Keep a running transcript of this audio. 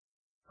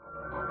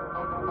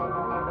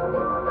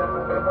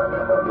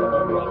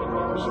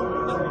musical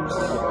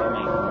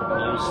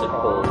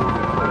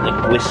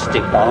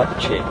linguistic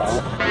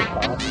objects.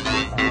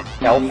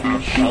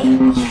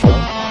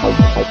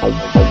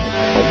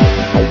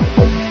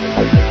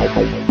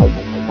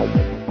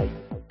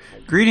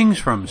 Greetings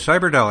from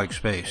Cyberdelic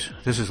Space.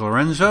 This is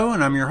Lorenzo,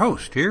 and I'm your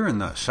host here in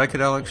the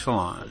Psychedelic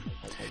Salon.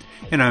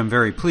 And I'm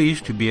very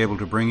pleased to be able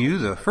to bring you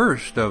the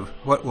first of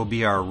what will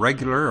be our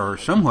regular or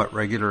somewhat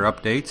regular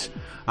updates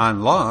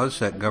on laws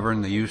that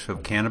govern the use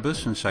of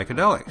cannabis and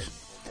psychedelics.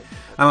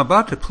 I'm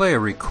about to play a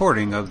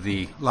recording of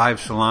the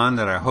live salon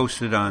that I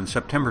hosted on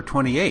September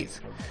 28th,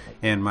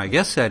 and my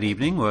guest that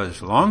evening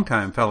was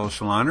longtime fellow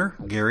saloner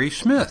Gary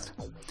Smith.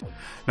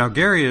 Now,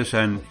 Gary is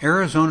an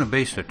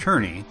Arizona-based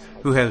attorney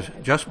who has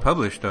just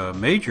published a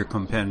major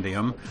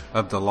compendium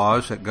of the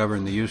laws that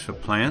govern the use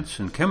of plants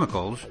and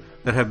chemicals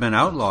that have been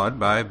outlawed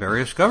by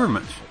various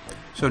governments.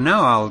 So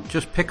now I'll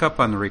just pick up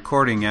on the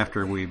recording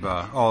after we've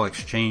all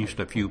exchanged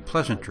a few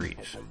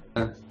pleasantries.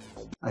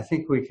 I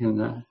think we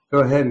can go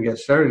ahead and get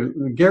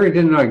started. Gary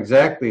didn't know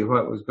exactly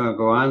what was going to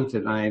go on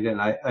tonight,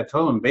 and I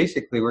told him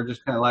basically we're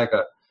just kind of like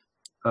a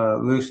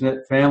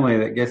loose-knit family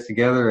that gets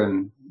together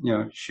and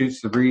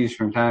shoots the breeze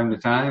from time to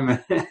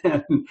time.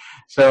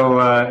 So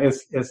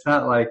it's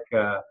not like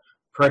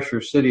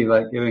Pressure City,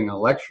 like giving a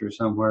lecture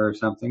somewhere or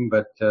something.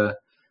 But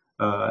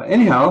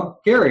anyhow,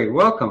 Gary,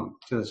 welcome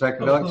to the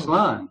Psychedelic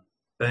Salon.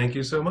 Thank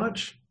you so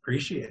much.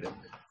 Appreciate it.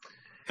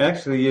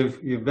 Actually,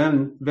 you've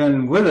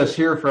been with us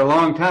here for a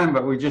long time,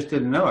 but we just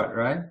didn't know it,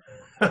 right?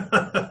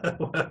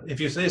 Well, if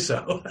you say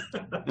so.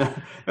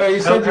 Well, you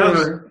said you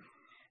were.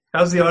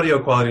 How's the audio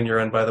quality on your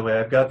end, by the way?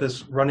 I've got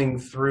this running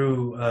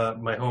through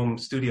my home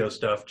studio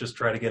stuff, just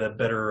try to get a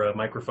better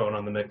microphone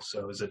on the mix.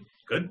 So is it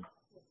good?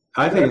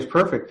 I think it's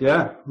perfect.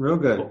 Yeah, real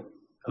good. Cool.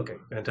 Okay,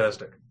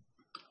 fantastic.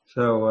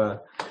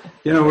 So,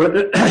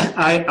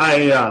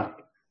 I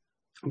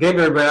gave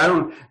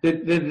everybody,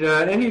 did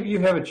any of you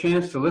have a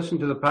chance to listen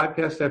to the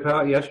podcast I put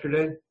out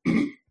yesterday?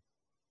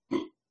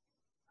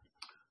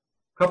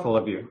 Couple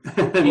of you,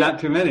 not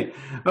too many.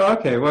 Oh,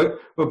 okay. Well,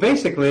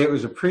 basically, it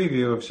was a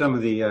preview of some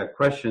of the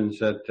questions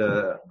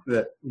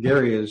that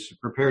Gary is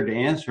prepared to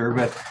answer.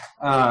 But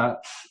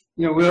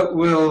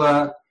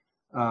we'll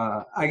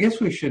I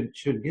guess we should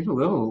get a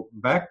little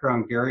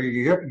background.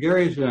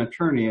 Gary is an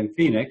attorney in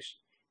Phoenix,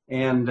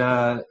 and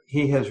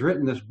he has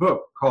written this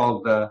book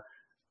called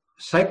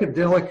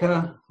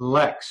Psychedelica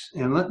Lex.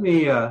 And let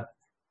me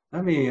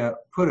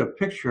put a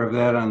picture of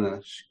that on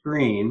the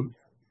screen,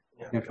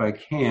 if I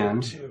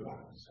can.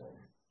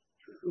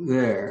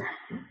 There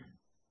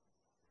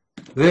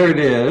it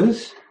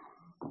is.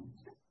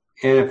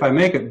 And if I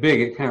make it big,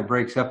 it kind of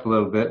breaks up a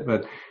little bit.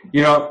 But,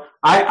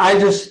 I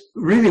just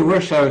really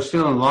wish I was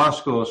still in law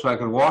school so I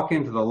could walk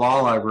into the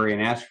law library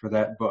and ask for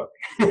that book.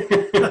 I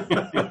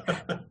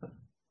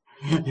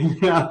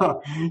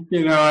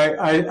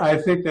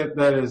think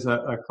that is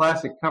a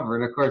classic cover.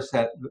 And, of course,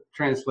 that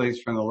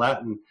translates from the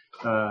Latin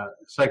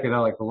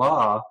psychedelic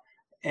law.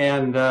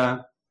 And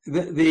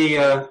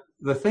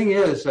the thing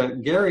is,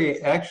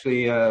 Gary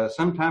actually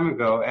some time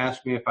ago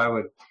asked me if I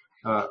would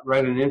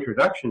write an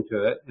introduction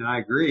to it, and I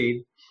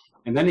agreed.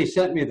 And then he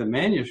sent me the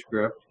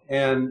manuscript,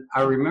 and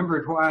I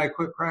remembered why I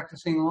quit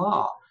practicing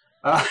law.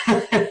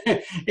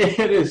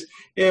 It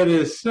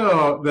is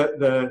so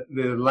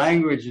the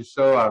language is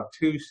so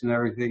obtuse and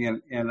everything,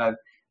 and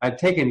I'd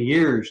taken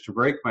years to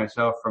break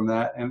myself from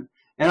that. And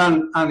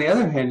on the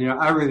other hand,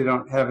 I really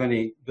don't have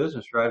any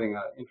business writing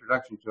an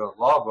introduction to a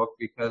law book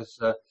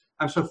because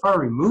I'm so far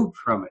removed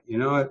from it,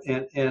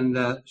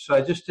 and so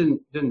I just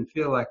didn't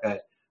feel like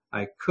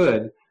I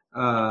could.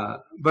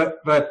 But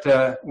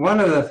one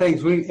of the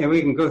things we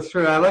can go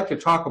through. I like to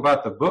talk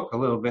about the book a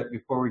little bit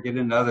before we get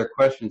into other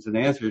questions and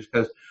answers,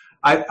 because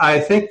I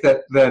think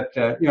that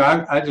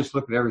I just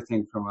look at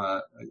everything from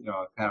a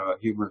kind of a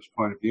humorous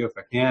point of view if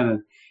I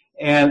can,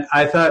 and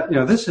I thought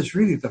this is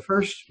really the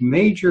first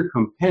major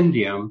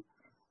compendium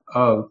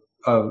of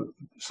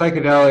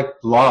psychedelic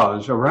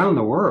laws around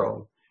the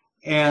world.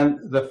 And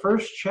the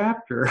first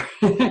chapter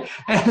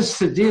has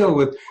to deal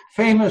with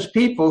famous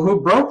people who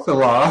broke the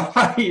law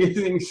by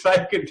using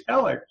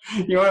psychedelic.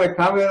 You want to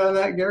comment on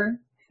that, Gary?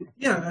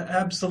 Yeah,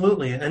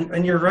 absolutely.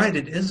 And you're right.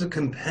 It is a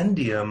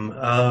compendium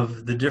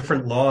of the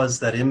different laws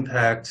that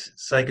impact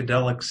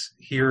psychedelics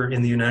here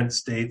in the United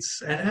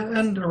States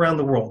and around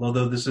the world,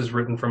 although this is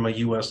written from a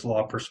U.S.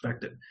 law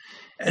perspective.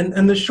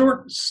 And the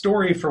short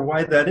story for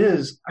why that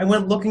is, I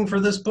went looking for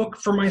this book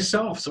for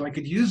myself so I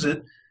could use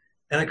it,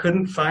 and I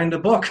couldn't find a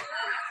book.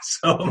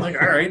 So I'm like,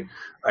 all right,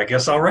 I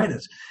guess I'll write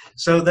it.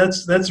 So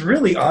that's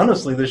really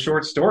honestly the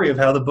short story of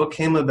how the book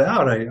came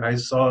about. I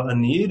saw a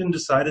need and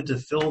decided to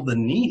fill the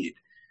need.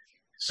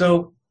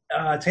 So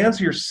to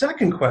answer your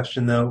second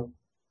question, though,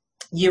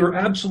 you're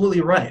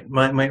absolutely right.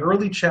 My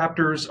early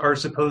chapters are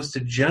supposed to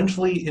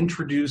gently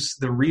introduce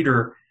the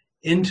reader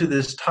into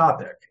this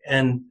topic.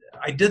 And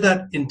I did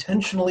that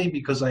intentionally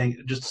because I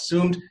just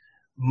assumed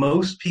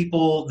most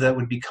people that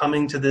would be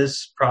coming to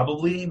this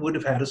probably would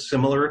have had a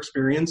similar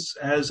experience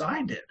as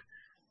I did,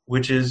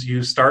 which is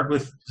you start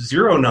with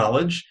zero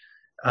knowledge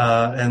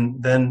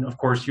And then, of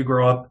course, you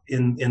grow up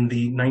in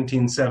the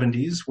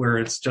 1970s where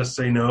it's just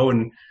say no,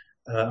 and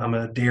I'm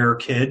a dare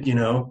kid,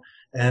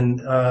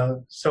 and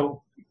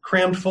so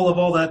crammed full of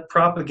all that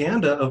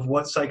propaganda of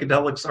what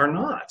psychedelics are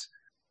not.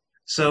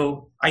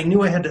 So I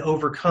knew I had to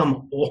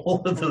overcome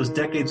all of those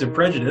decades of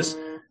prejudice.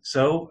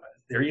 So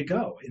there you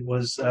go. It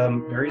was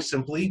very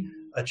simply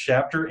a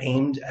chapter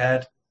aimed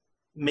at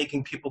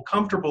making people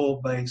comfortable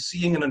by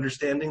seeing and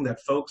understanding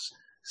that folks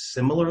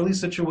similarly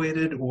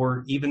situated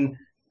or even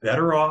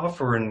better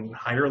off or in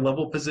higher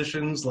level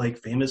positions like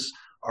famous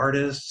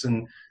artists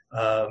and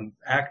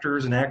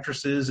actors and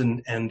actresses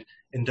and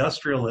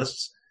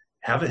industrialists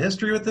have a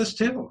history with this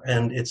too.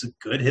 And it's a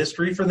good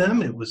history for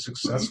them. It was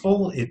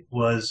successful. It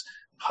was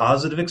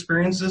positive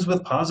experiences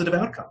with positive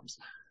outcomes.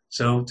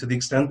 So to the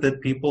extent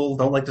that people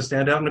don't like to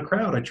stand out in a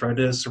crowd, I try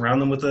to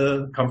surround them with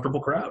a comfortable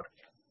crowd.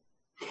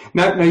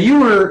 Now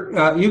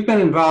you've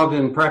been involved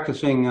in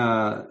practicing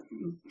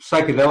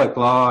psychedelic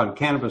law and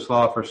cannabis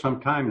law for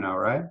some time now,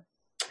 right?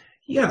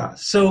 Yeah,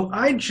 so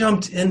I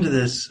jumped into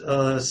this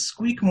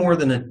squeak more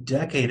than a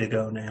decade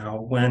ago now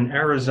when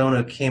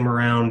Arizona came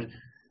around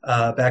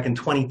back in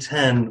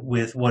 2010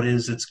 with what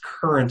is its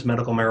current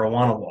medical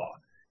marijuana law.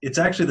 It's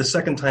actually the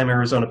second time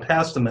Arizona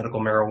passed the medical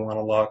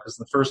marijuana law because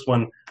the first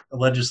one the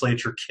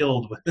legislature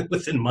killed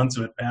within months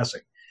of it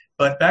passing.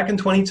 But back in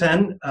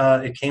 2010,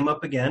 it came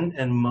up again,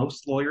 and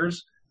most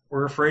lawyers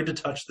were afraid to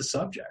touch the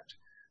subject.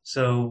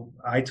 So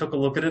I took a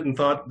look at it and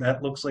thought,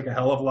 that looks like a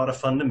hell of a lot of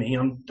fun to me.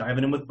 I'm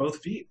diving in with both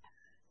feet,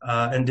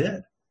 and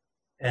did.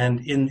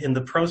 And in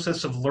the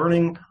process of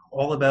learning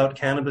all about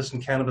cannabis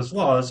and cannabis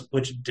laws,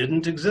 which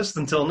didn't exist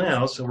until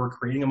now, so we're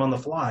creating them on the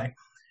fly,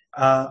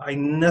 I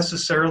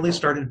necessarily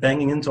started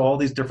banging into all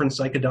these different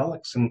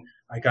psychedelics, and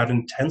I got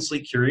intensely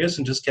curious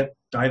and just kept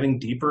diving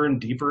deeper and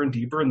deeper and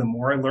deeper, and the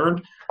more I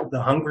learned,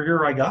 the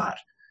hungrier I got.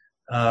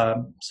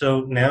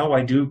 So now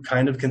I do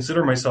kind of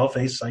consider myself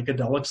a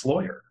psychedelics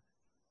lawyer.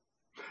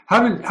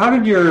 How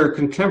did your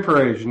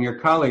contemporaries and your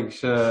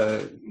colleagues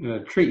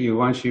treat you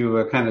once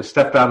you kind of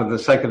stepped out of the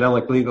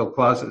psychedelic legal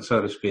closet,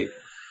 so to speak?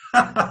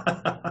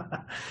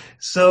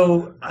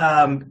 So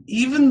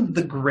even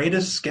the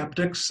greatest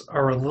skeptics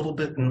are a little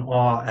bit in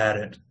awe at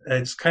it.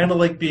 It's kind of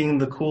like being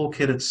the cool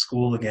kid at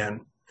school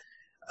again.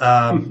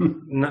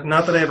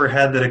 Not that I ever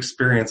had that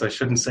experience. I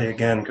shouldn't say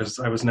again because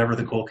I was never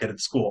the cool kid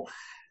at school.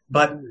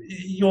 But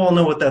you all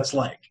know what that's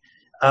like.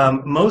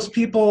 Most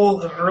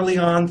people early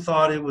on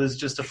thought it was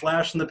just a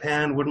flash in the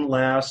pan, wouldn't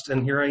last,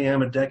 and here I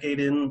am a decade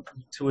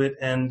into it,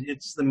 and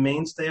it's the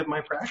mainstay of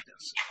my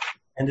practice.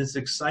 And it's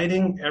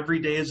exciting. Every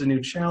day is a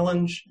new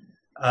challenge.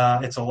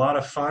 It's a lot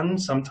of fun.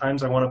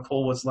 Sometimes I want to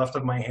pull what's left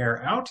of my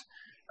hair out,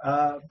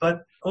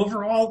 but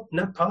overall,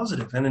 net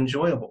positive and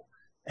enjoyable.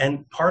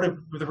 And part of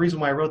the reason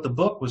why I wrote the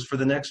book was for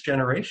the next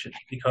generation,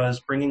 because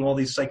bringing all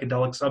these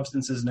psychedelic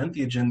substances and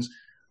entheogens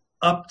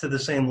up to the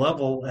same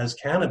level as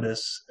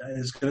cannabis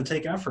is going to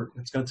take effort.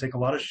 It's going to take a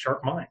lot of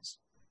sharp minds.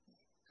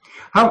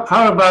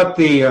 How about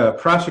the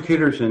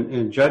prosecutors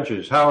and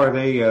judges? How are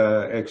they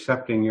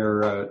accepting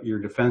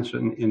your defense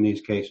in these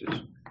cases?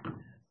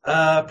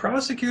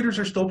 Prosecutors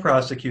are still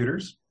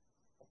prosecutors.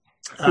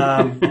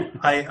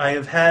 I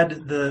have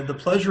had the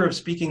pleasure of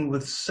speaking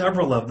with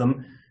several of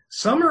them.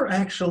 Some are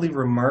actually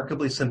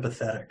remarkably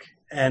sympathetic.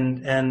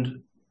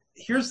 And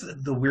here's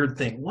the weird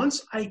thing.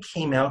 Once I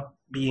came out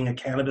being a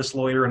cannabis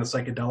lawyer and a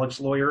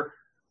psychedelics lawyer,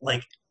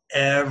 like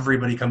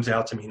everybody comes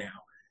out to me now.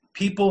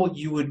 People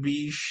you would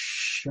be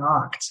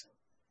shocked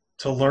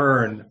to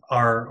learn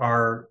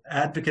are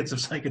advocates of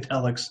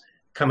psychedelics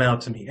come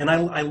out to me. And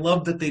I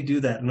love that they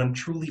do that. And I'm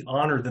truly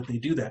honored that they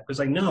do that because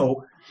I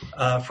know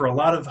for a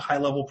lot of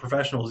high-level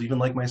professionals, even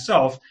like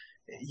myself,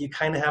 you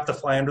kind of have to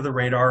fly under the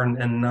radar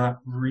and not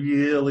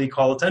really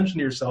call attention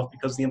to yourself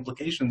because the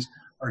implications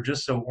are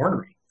just so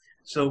ornery.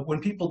 So when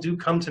people do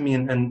come to me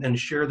and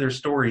share their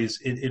stories,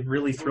 it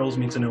really thrills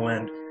me to no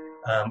end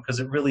because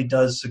it really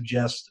does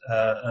suggest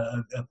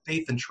a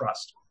faith and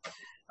trust.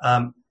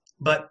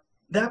 But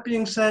that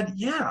being said,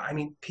 yeah, I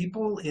mean,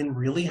 people in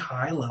really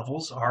high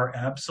levels are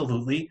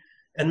absolutely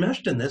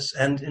enmeshed in this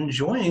and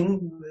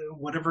enjoying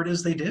whatever it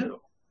is they do.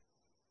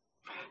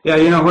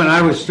 Yeah, when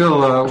I was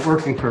still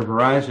working for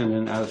Verizon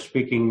and I was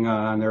speaking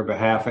on their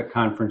behalf at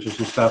conferences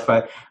and stuff,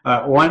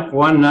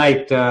 one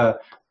night I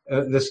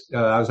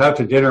was out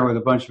to dinner with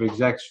a bunch of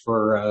execs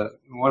for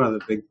one of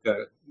the big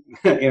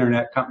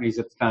internet companies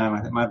at the time. I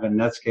think it might have been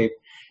Netscape.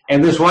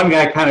 And this one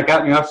guy kind of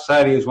got me off the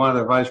side. He was one of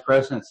their vice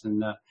presidents.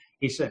 And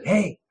he said,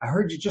 "Hey, I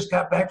heard you just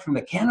got back from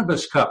the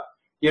Cannabis Cup."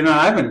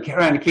 I've been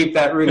trying to keep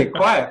that really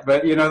quiet,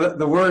 but,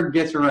 the word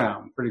gets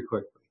around pretty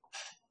quickly.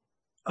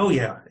 Oh,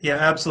 yeah. Yeah,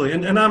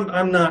 absolutely. And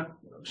I'm not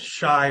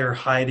shy or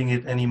hiding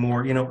it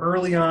anymore.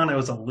 Early on, I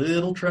was a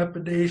little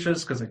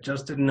trepidatious because I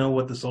just didn't know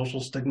what the social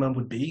stigma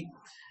would be.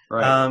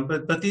 Right.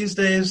 But these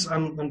days,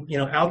 I'm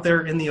out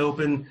there in the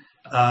open.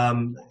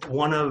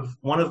 One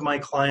of my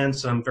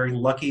clients, I'm very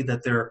lucky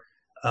that they're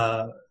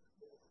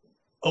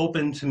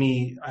open to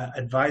me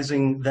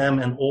advising them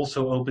and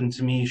also open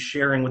to me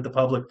sharing with the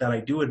public that I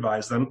do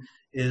advise them,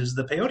 is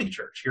the Peyote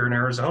Church here in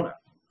Arizona.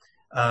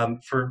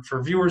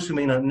 For viewers who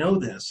may not know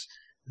this,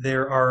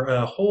 there are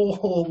a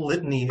whole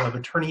litany of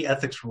attorney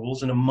ethics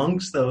rules, and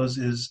amongst those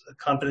is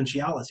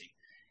confidentiality.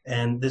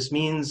 And this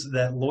means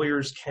that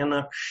lawyers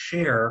cannot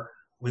share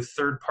with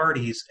third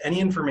parties any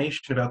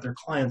information about their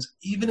clients,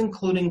 even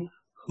including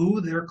who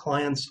their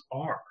clients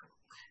are.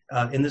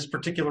 In this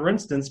particular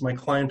instance, my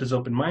client is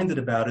open-minded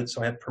about it,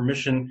 so I have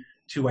permission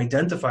to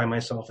identify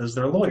myself as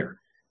their lawyer.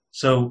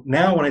 So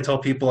now when I tell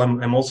people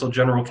I'm also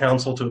general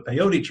counsel to a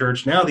peyote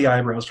church, now the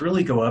eyebrows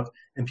really go up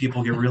and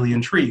people get really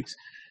intrigued.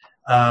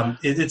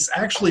 It's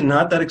actually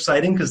not that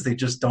exciting because they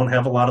just don't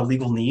have a lot of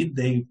legal need.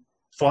 They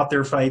fought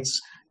their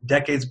fights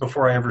decades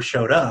before I ever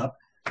showed up.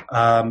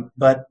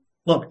 But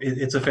look,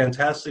 it's a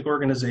fantastic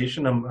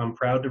organization. I'm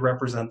proud to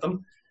represent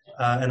them.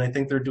 And I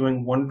think they're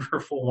doing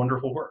wonderful,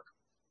 wonderful work.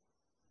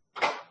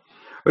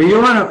 Well,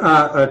 you want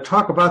to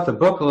talk about the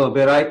book a little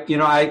bit? I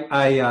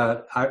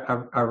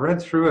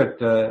read through it.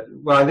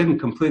 Well, I didn't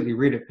completely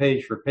read it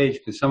page for page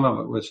because some of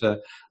it was a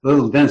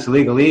little dense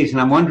legalese.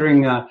 And I'm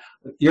wondering,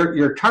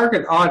 your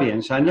target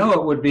audience. I know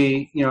it would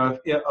be,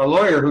 if a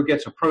lawyer who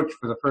gets approached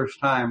for the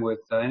first time with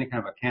any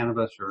kind of a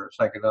cannabis or a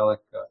psychedelic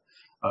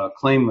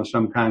claim of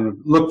some kind,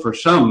 would look for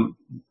some,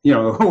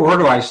 where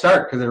do I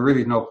start? Because there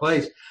really is no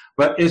place.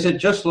 But is it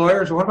just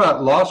lawyers? What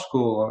about law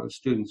school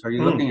students? Are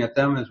you looking at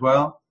them as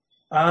well?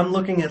 I'm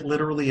looking at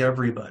literally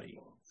everybody.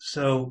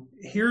 So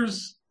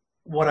here's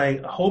what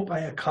I hope I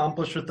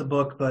accomplished with the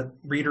book, but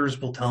readers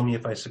will tell me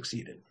if I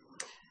succeeded.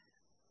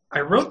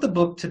 I wrote the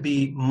book to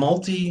be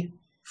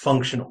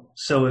multifunctional.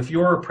 So if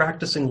you're a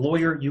practicing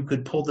lawyer, you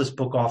could pull this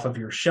book off of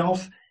your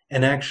shelf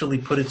and actually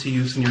put it to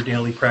use in your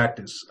daily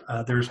practice.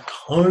 There's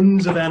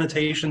tons of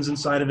annotations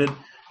inside of it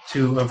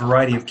to a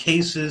variety of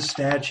cases,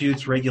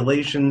 statutes,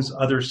 regulations,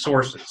 other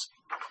sources.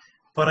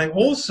 But I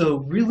also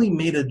really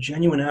made a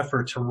genuine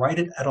effort to write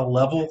it at a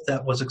level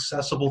that was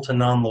accessible to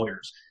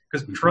non-lawyers.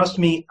 Because trust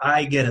me,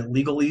 I get it.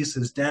 Legalese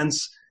is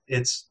dense.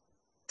 It's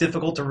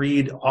difficult to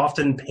read,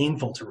 often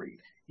painful to read.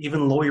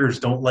 Even lawyers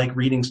don't like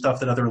reading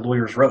stuff that other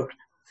lawyers wrote.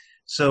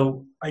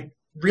 So I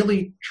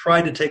really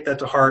tried to take that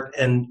to heart.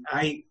 And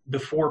I,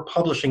 before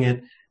publishing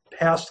it,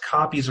 passed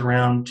copies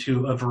around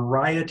to a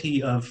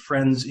variety of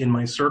friends in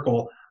my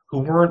circle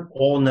who weren't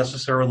all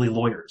necessarily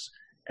lawyers,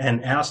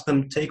 and asked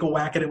them, take a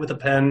whack at it with a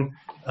pen,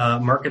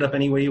 mark it up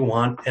any way you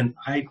want. And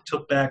I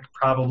took back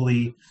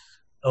probably,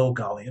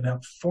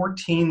 about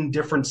 14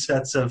 different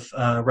sets of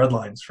red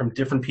lines from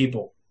different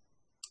people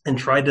and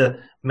tried to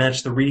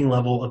match the reading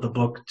level of the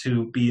book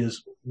to be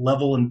as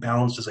level and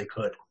balanced as I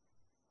could.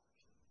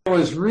 It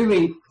was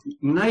really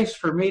nice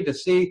for me to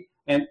see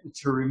and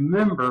to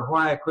remember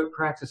why I quit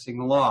practicing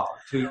law.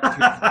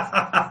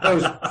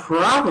 Those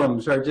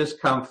problems are just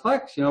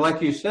complex.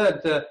 Like you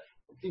said,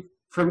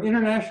 from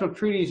international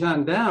treaties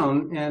on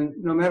down, and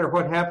no matter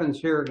what happens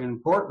here in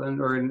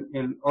Portland or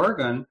in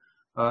Oregon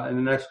in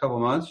the next couple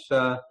of months,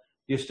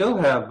 you still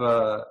have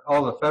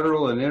all the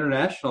federal and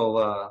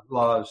international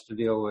laws to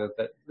deal with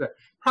that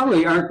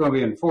probably aren't going to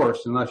be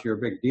enforced unless you're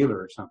a big dealer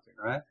or something,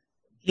 right?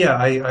 Yeah,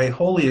 I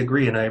wholly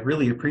agree, and I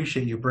really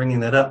appreciate you bringing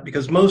that up,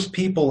 because most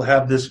people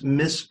have this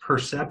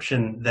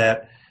misperception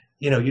that,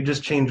 you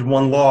just change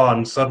one law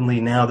and suddenly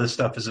now this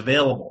stuff is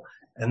available,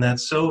 and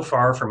that's so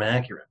far from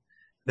accurate.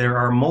 There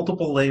are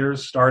multiple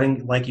layers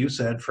starting, like you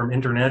said, from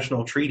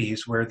international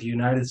treaties where the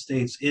United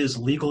States is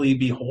legally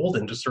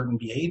beholden to certain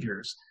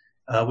behaviors,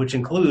 which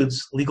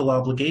includes legal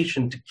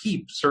obligation to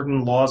keep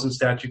certain laws and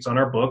statutes on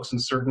our books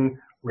and certain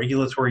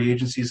regulatory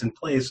agencies in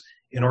place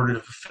in order to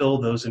fulfill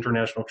those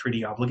international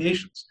treaty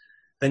obligations.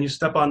 Then you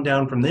step on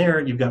down from there,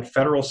 you've got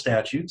federal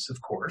statutes,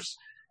 of course.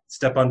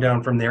 Step on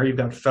down from there, you've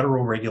got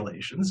federal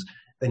regulations.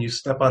 Then you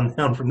step on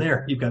down from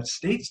there, you've got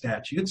state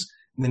statutes.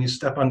 And then you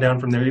step on down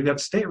from there, you've got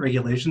state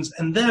regulations.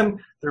 And then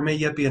there may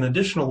yet be an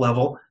additional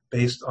level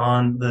based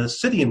on the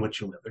city in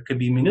which you live. There could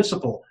be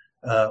municipal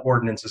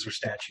ordinances or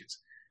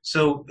statutes.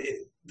 So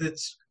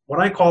it's what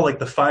I call like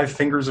the 5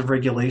 fingers of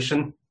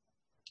regulation.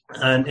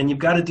 And you've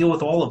got to deal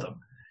with all of them.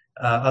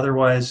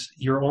 Otherwise,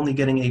 you're only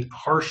getting a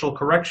partial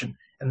correction.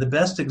 And the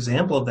best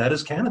example of that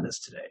is cannabis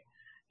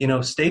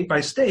today. State by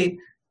state,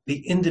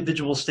 the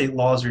individual state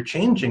laws are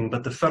changing,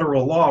 but the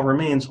federal law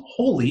remains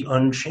wholly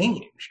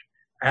unchanged,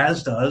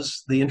 as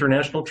does the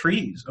international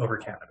treaties over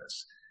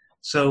cannabis.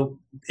 So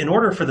in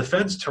order for the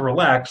feds to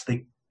relax,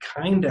 they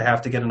kind of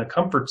have to get in a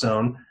comfort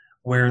zone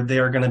where they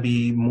are going to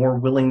be more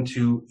willing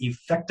to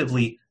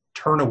effectively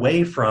turn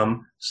away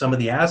from some of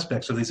the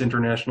aspects of these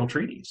international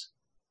treaties.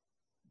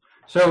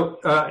 So,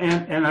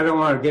 and I don't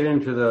want to get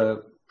into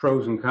the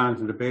pros and cons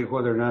and debate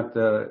whether or not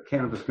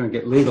cannabis is going to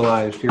get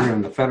legalized here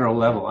on the federal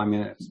level. I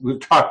mean,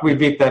 we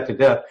beat that to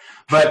death.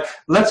 But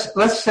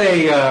let's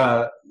say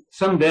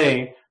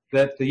someday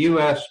that the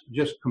U.S.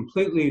 just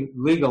completely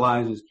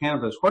legalizes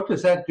cannabis. What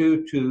does that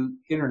do to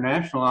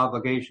international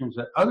obligations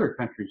that other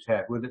countries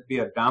had? Would it be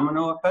a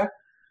domino effect?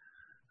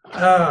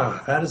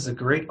 That is a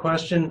great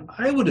question.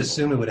 I would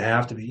assume it would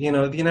have to be.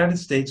 The United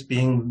States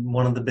being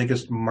one of the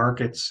biggest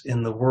markets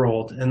in the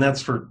world, and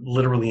that's for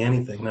literally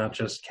anything, not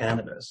just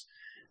cannabis.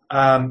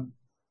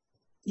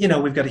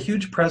 we've got a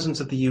huge presence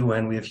at the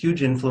UN. We have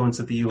huge influence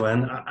at the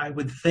UN. I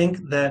would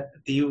think that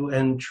the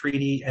UN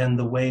treaty and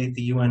the way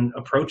the UN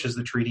approaches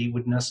the treaty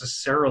would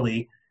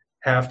necessarily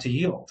have to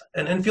yield.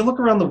 And if you look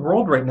around the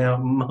world right now,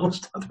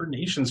 most other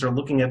nations are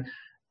looking at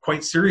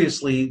quite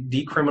seriously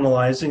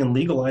decriminalizing and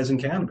legalizing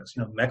cannabis.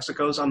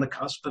 Mexico's on the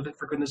cusp of it,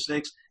 for goodness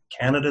sakes.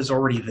 Canada's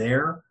already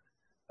there.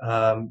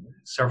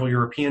 Several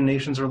European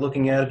nations are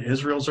looking at it.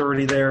 Israel's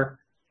already there.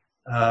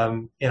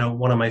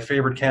 One of my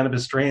favorite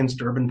cannabis strains,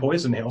 Durban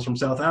Poison, hails from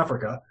South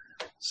Africa.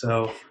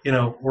 So,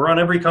 we're on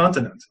every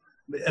continent.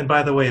 And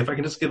by the way, if I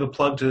can just give a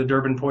plug to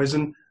Durban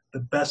Poison, the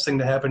best thing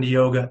to happen to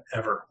yoga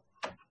ever.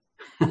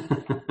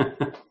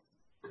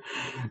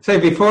 Say,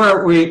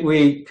 before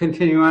we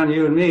continue on,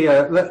 you and me,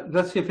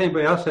 let's see if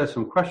anybody else has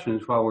some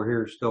questions while we're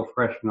here still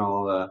fresh and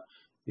all.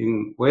 You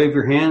can wave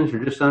your hands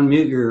or just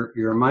unmute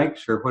your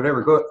mics or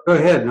whatever. Go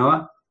ahead,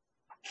 Noah.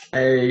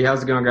 Hey,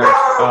 how's it going, guys?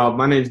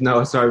 My name's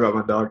Noah. Sorry about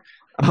my dog.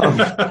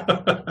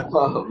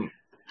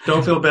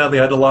 Don't feel badly.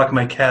 I had to lock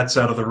my cats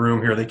out of the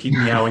room here. They keep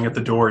meowing at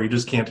the door. You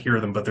just can't hear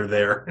them, but they're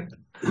there.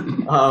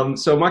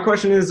 So my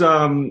question is,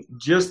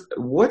 just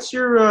what's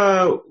your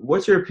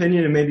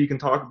opinion, and maybe you can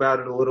talk about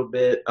it a little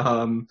bit,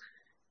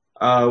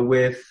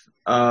 with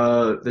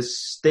the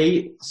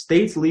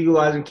states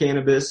legalizing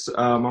cannabis.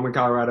 I'm in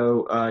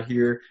Colorado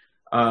here,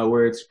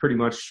 where it's pretty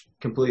much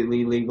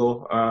completely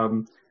legal,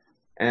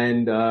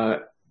 and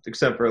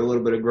except for a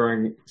little bit of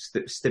growing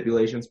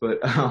stipulations, but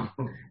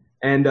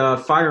and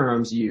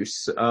firearms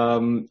use,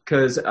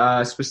 because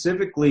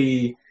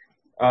specifically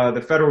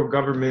the federal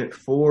government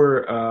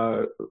for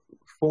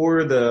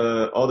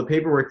all the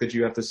paperwork that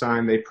you have to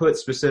sign, they put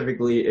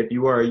specifically if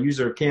you are a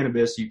user of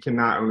cannabis, you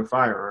cannot own a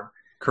firearm.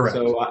 Correct.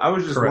 So I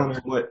was just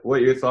wondering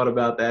what your thought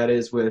about that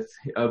is with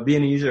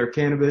being a user of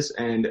cannabis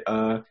and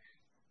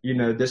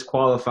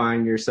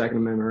disqualifying your Second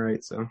Amendment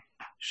rights. So.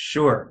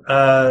 Sure.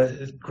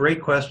 Great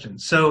question.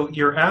 So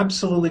you're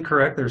absolutely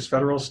correct. There's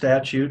federal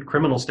statute,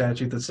 criminal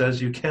statute, that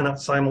says you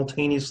cannot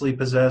simultaneously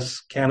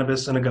possess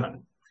cannabis and a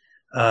gun.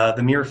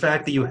 The mere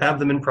fact that you have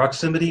them in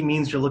proximity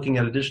means you're looking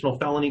at additional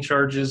felony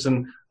charges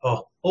and a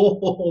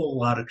whole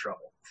lot of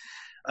trouble.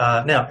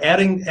 Now,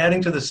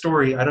 adding to the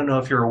story, I don't know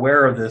if you're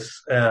aware of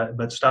this,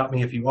 but stop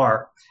me if you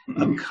are.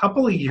 A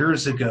couple of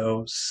years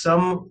ago,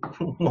 some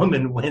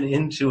woman went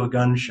into a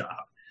gun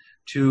shop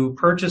to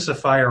purchase a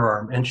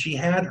firearm, and she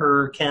had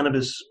her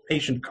cannabis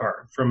patient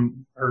card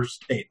from her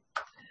state.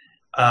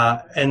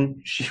 And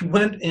she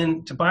went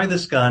in to buy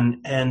this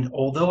gun, and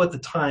although at the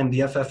time the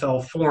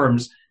FFL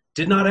forms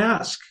did not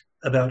ask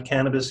about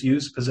cannabis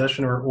use,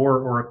 possession,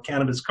 or a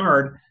cannabis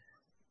card,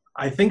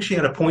 I think she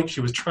had a point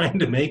she was trying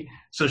to make,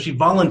 so she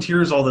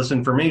volunteers all this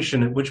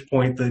information, at which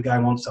point the guy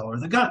won't sell her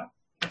the gun.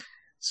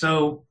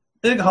 So,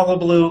 big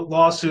hullabaloo,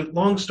 lawsuit.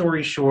 Long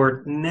story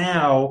short,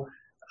 now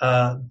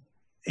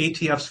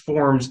ATF's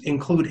forms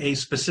include a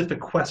specific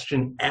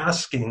question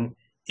asking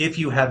if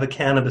you have a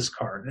cannabis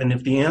card. And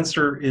if the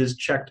answer is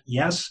checked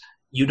yes,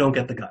 you don't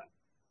get the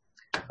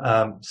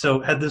gun.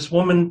 So had this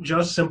woman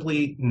just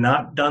simply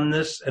not done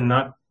this and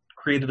not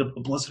created a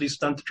publicity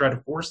stunt to try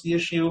to force the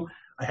issue,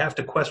 I have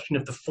to question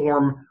if the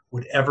form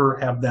would ever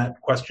have that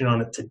question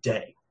on it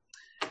today.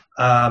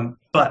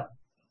 But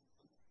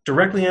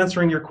directly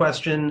answering your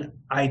question,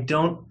 I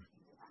don't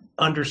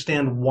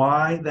understand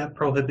why that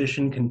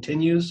prohibition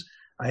continues.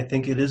 I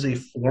think it is a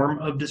form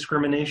of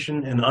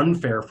discrimination, an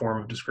unfair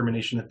form of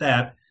discrimination at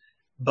that.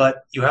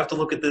 But you have to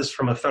look at this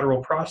from a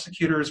federal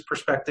prosecutor's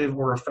perspective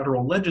or a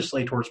federal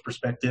legislator's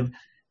perspective,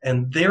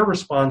 and their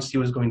response to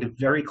you is going to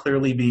very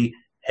clearly be,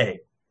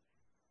 hey,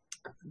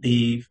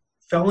 the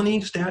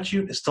felony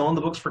statute is still on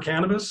the books for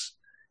cannabis,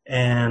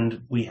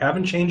 and we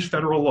haven't changed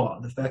federal law.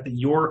 The fact that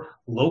your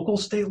local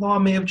state law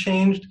may have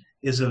changed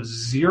is of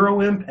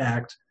zero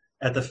impact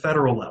at the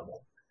federal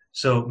level.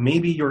 So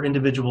maybe your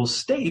individual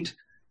state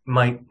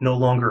might no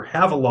longer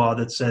have a law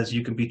that says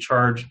you can be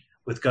charged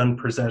with gun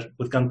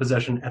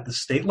possession at the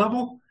state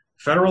level.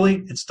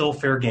 Federally, it's still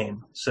fair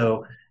game.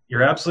 So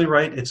you're absolutely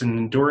right. It's an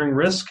enduring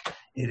risk.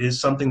 It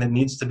is something that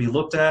needs to be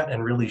looked at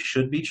and really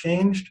should be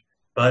changed,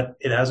 but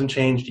it hasn't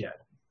changed yet.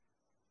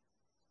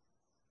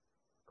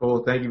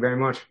 Cool. Thank you very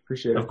much.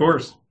 Appreciate it. Of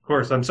course.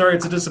 I'm sorry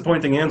it's a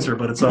disappointing answer,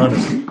 but it's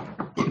honest.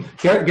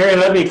 Gary,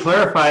 let me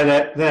clarify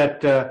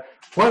that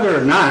whether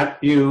or not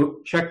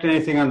you checked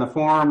anything on the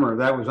form or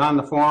that was on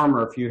the form,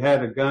 or if you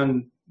had a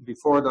gun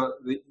before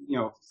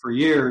for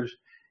years,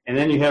 and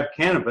then you have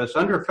cannabis,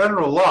 under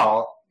federal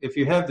law, if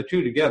you have the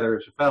two together,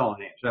 it's a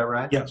felony. Is that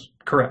right? Yes,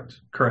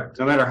 correct.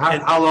 No matter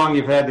how long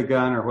you've had the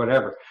gun or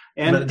whatever.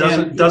 And it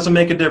doesn't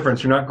make a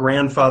difference. You're not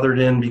grandfathered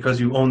in because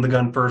you owned the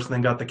gun first and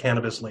then got the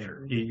cannabis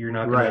later. You're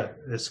not going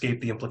to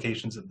escape the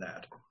implications of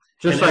that.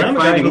 I'm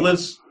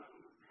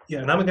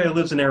a guy who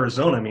lives in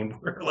Arizona. I mean,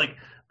 we're like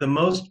the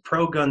most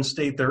pro-gun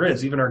state there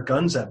is. Even our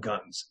guns have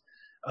guns.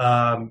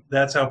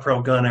 That's how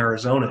pro-gun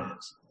Arizona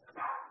is.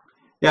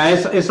 Yeah,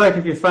 it's like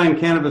if you find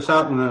cannabis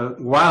out in the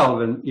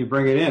wild and you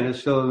bring it in,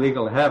 it's still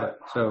illegal to have it.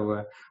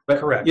 So, but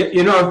correct.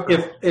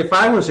 If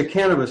I was a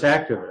cannabis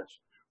activist,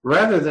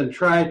 rather than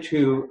try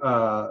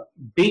to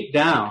beat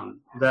down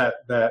that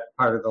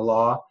part of the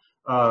law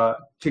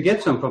to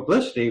get some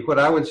publicity, what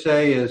I would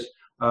say is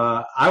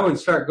I would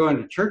start going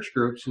to church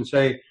groups and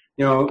say,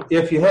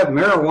 if you have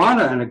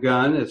marijuana in a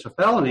gun, it's a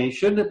felony.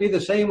 Shouldn't it be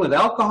the same with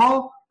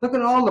alcohol? Look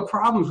at all the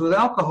problems with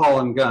alcohol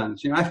and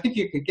guns. I think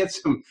you could get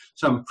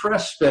some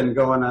press spin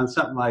going on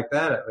something like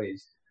that at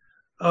least.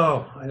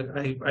 Oh,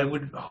 I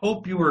would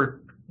hope you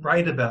were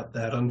right about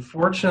that.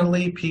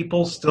 Unfortunately,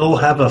 people still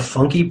have a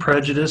funky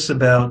prejudice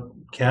about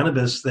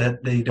cannabis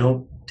that they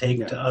don't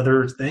take to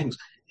other things.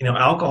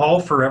 Alcohol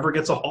forever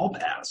gets a hall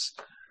pass.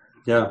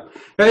 Yeah,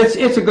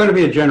 it's going to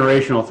be a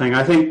generational thing.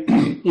 I think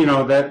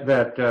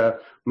that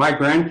my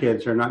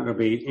grandkids are not going to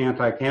be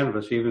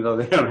anti-cannabis, even though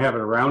they don't have it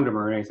around them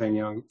or anything,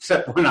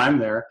 except when I'm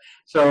there.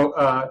 So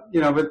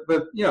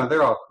but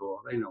they're all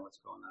cool. They know what's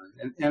going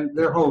on, and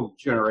their whole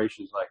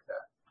generation's like that.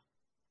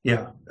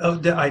 Yeah,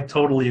 I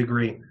totally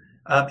agree.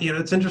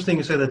 It's interesting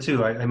you say that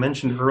too. I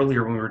mentioned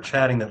earlier when we were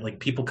chatting that like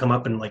people come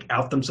up and like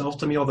out themselves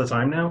to me all the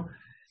time now.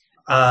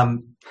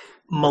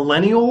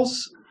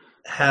 Millennials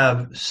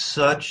have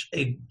such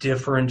a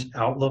different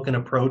outlook and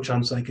approach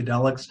on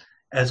psychedelics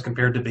as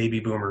compared to baby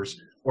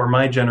boomers or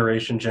my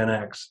generation, Gen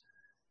X.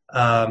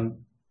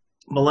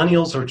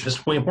 Millennials are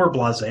just way more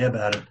blasé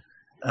about it.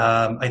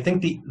 I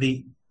think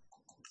the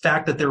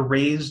fact that they're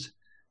raised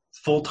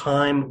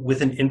full-time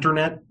with an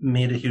internet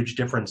made a huge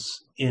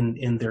difference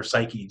in their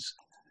psyches.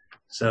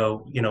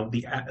 So,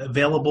 the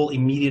available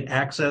immediate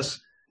access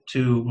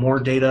to more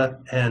data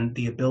and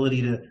the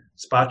ability to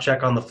spot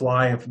check on the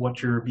fly if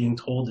what you're being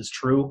told is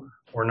true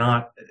or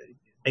not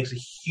makes a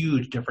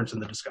huge difference in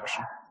the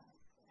discussion.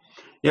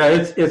 Yeah,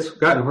 it's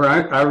gotten where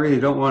I really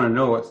don't want to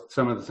know what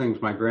some of the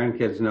things my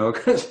grandkids know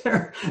because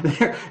they're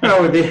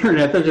with the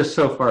internet, they're just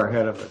so far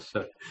ahead of us.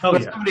 So.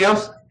 Somebody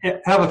else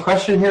have a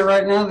question here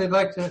right now they'd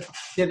like to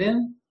get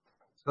in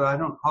so I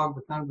don't hog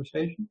the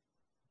conversation?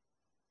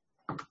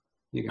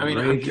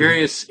 I'm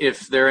curious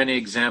if there are any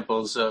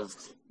examples of,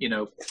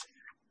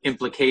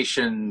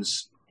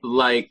 implications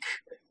like,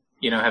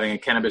 having a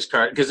cannabis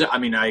card. Because,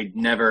 I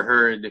never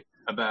heard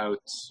about,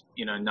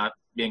 not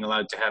being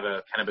allowed to have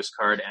a cannabis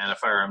card and a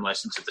firearm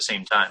license at the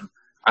same time.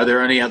 Are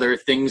there any other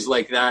things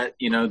like that,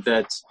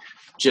 that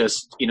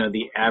just,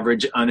 the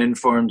average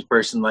uninformed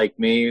person like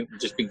me would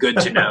just be good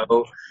to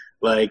know?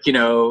 Like,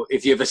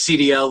 if you have a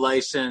CDL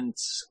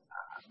license,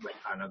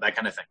 I don't know, that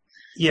kind of thing.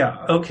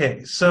 Yeah,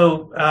 okay.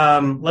 So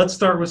let's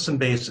start with some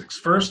basics.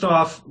 First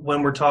off,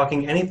 when we're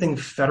talking anything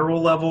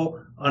federal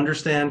level,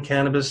 understand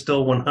cannabis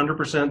still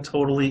 100%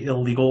 totally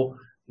illegal,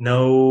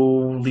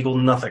 no legal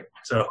nothing.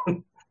 So,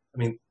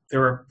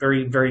 there are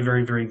very, very,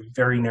 very, very,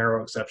 very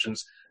narrow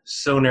exceptions.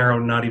 So narrow,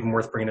 not even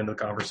worth bringing into the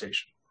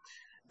conversation.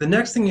 The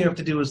next thing you have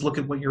to do is look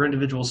at what your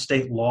individual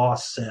state law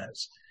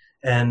says.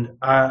 And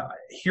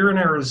here in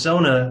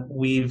Arizona,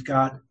 we've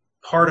got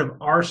part of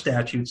our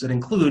statutes that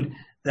include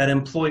that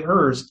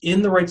employers,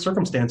 in the right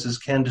circumstances,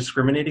 can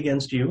discriminate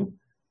against you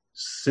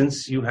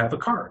since you have a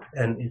card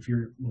and if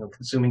you're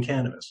consuming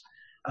cannabis.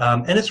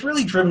 And it's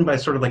really driven by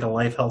sort of like a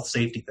life, health,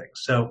 safety thing.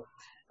 So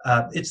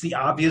it's the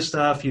obvious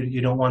stuff. You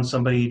don't want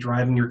somebody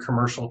driving your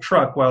commercial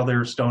truck while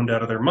they're stoned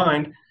out of their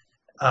mind.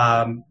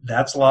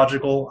 That's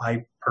logical.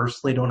 I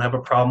personally don't have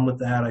a problem with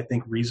that. I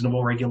think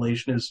reasonable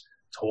regulation is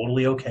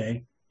totally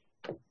okay.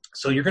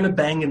 So you're going to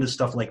bang into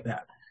stuff like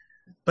that.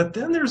 But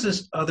then there's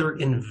this other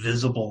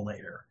invisible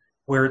layer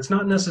where it's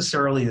not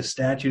necessarily a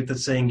statute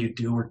that's saying you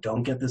do or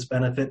don't get this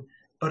benefit,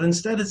 but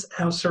instead it's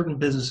how certain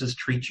businesses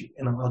treat you.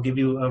 And I'll give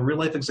you a real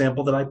life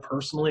example that I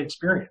personally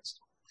experienced.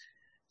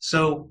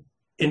 So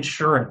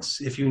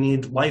insurance, if you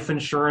need life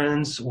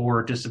insurance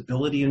or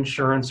disability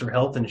insurance or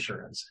health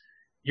insurance,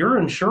 your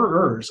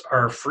insurers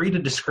are free to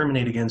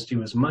discriminate against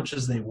you as much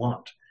as they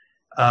want.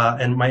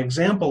 And my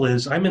example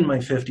is I'm in my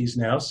 50s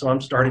now, so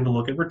I'm starting to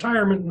look at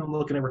retirement, and I'm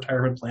looking at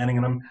retirement planning,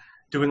 and I'm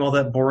doing all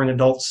that boring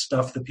adult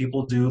stuff that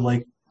people do,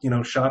 like,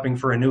 shopping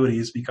for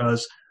annuities,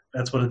 because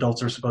that's what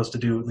adults are supposed to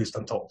do, at least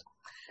I'm told.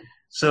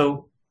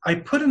 So I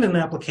put in an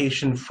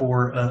application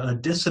for a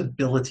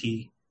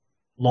disability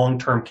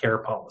long-term care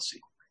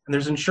policy. And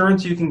there's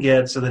insurance you can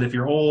get so that if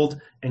you're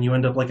old and you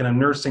end up like in a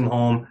nursing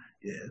home,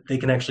 they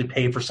can actually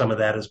pay for some of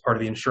that as part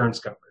of the insurance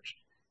coverage.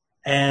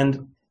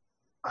 And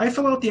I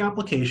fill out the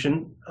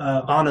application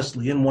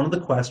honestly, and one of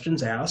the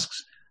questions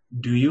asks,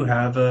 do you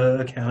have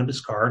a cannabis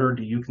card or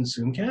do you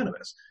consume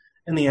cannabis?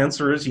 And the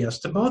answer is yes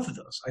to both of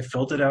those. I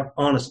filled it out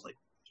honestly.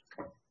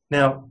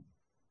 Now,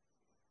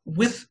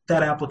 with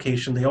that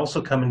application, they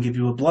also come and give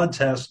you a blood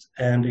test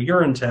and a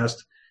urine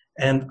test.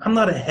 And I'm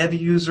not a heavy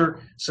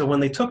user, so when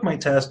they took my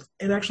test,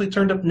 it actually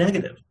turned up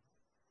negative.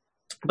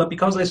 But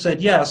because I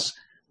said yes,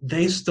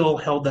 they still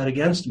held that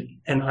against me.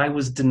 And I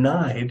was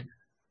denied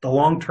the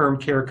long-term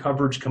care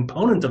coverage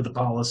component of the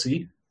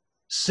policy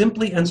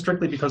simply and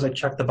strictly because I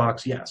checked the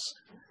box yes.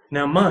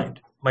 Now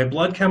mind, my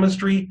blood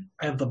chemistry,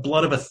 I have the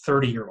blood of a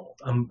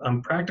 30-year-old.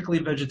 I'm practically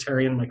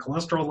vegetarian. My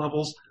cholesterol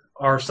levels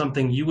are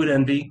something you would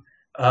envy.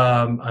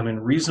 I'm in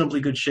reasonably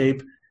good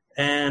shape,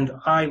 and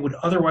I would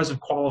otherwise have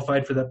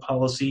qualified for that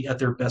policy at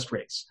their best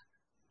rates.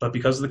 But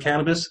because of the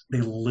cannabis,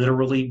 they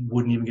literally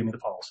wouldn't even give me the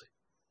policy.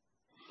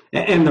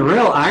 And the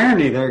real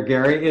irony there,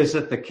 Gary, is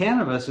that the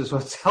cannabis is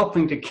what's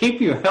helping to keep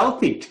you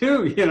healthy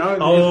too. You know,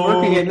 it's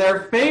working in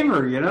their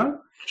favor. You know,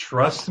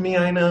 trust me,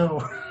 I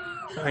know.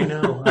 I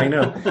know.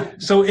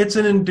 So it's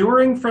an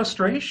enduring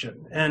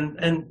frustration,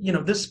 and you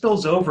know, this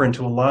spills over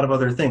into a lot of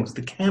other things.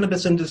 The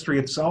cannabis industry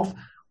itself,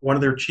 one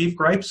of their chief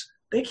gripes,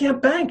 they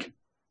can't bank.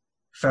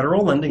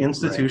 Federal lending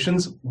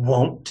institutions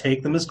won't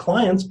take them as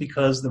clients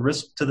because the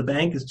risk to the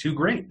bank is too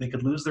great. They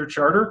could lose their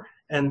charter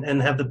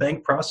and have the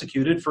bank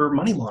prosecuted for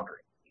money laundering.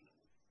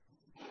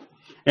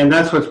 And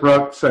that's what's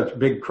brought such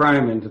big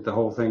crime into the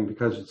whole thing,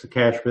 because it's a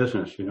cash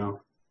business, you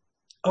know.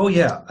 Oh,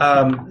 yeah.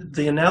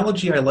 The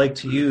analogy I like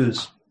to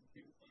use,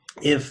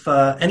 if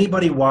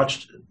anybody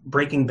watched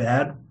Breaking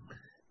Bad,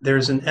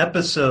 there's an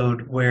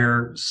episode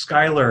where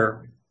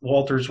Skyler,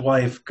 Walter's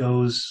wife,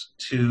 goes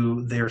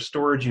to their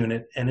storage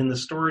unit, and in the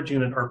storage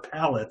unit are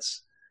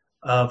pallets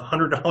of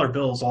 $100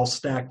 bills all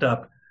stacked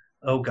up,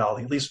 oh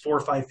golly, at least 4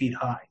 or 5 feet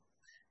high.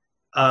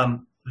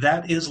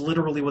 That is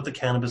literally what the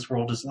cannabis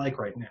world is like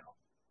right now.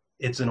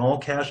 It's an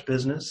all-cash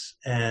business,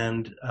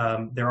 and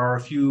there are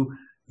a few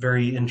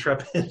very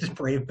intrepid,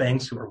 brave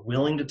banks who are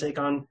willing to take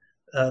on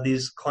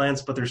these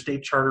clients, but they're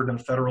state chartered and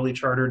federally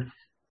chartered.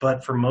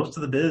 But for most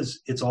of the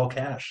biz, it's all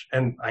cash,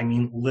 and I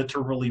mean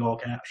literally all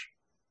cash.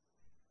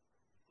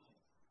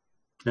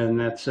 And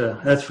that's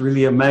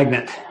really a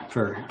magnet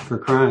for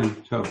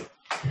crime. So.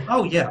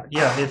 Oh yeah.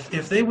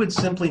 If they would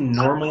simply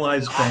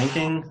normalize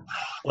banking,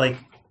 like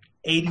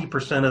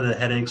 80% of the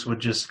headaches would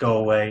just go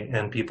away,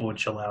 and people would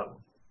chill out.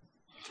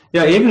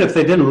 Yeah, even if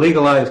they didn't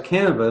legalize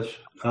cannabis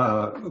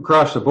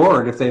across the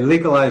board, if they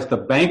legalized the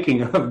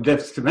banking of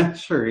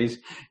dispensaries,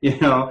 you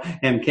know,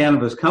 and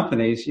cannabis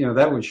companies, you know,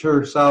 that would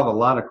sure solve a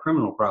lot of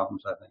criminal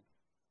problems, I think.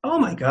 Oh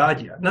my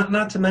God, yeah.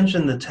 Not to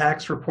mention the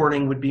tax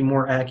reporting would be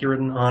more accurate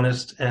and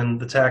honest, and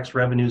the tax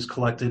revenues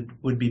collected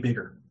would be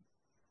bigger.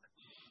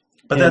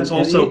 But that's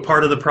also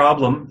part of the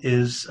problem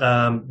is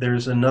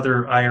there's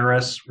another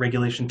IRS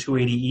regulation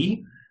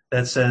 280E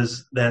that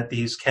says that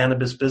these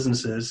cannabis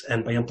businesses,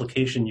 and by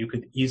implication you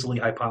could easily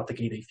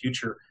hypothecate a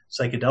future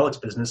psychedelics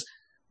business,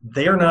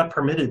 they are not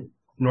permitted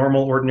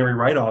normal, ordinary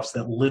write-offs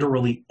that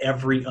literally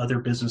every other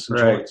business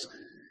enjoys. Right.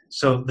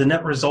 So the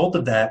net result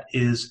of that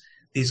is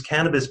these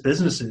cannabis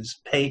businesses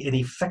pay an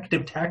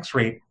effective tax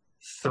rate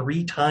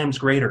 3 times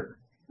greater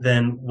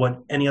than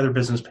what any other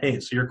business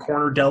pays. So your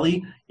corner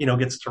deli, you know,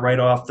 gets to write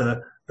off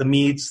the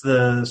meats,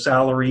 the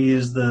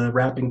salaries, the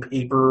wrapping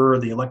paper,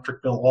 the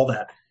electric bill, all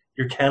that.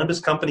 Your cannabis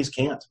companies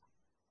can't.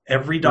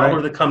 Every dollar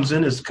that comes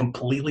in is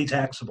completely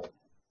taxable.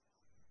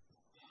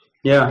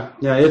 Yeah,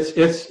 it's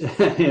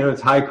you know,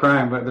 it's high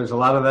crime, but there's a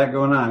lot of that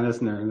going on,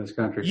 isn't there, in this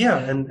country? Yeah,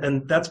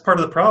 and that's part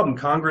of the problem.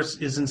 Congress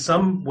is in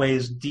some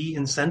ways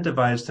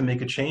de-incentivized to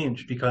make a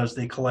change because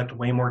they collect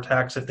way more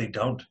tax if they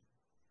don't.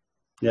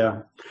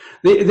 Yeah,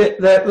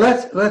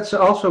 let's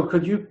also,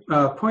 could you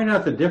point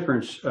out the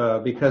difference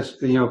because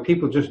you know,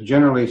 people just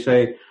generally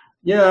say,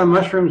 yeah,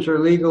 mushrooms are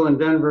legal in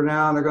Denver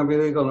now, and they're going to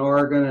be legal in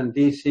Oregon and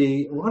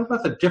D.C. What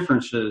about the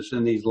differences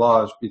in these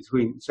laws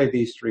between, say,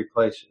 these 3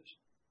 places?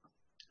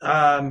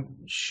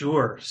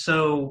 Sure.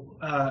 So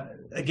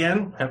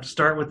again, I have to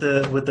start with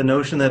the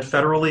notion that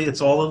federally it's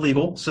all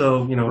illegal.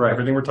 So you know,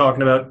 everything we're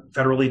talking about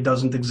federally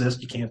doesn't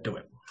exist. You can't do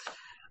it.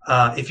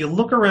 If you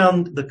look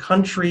around the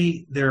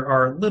country, there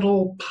are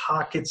little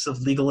pockets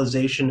of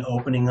legalization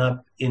opening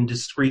up in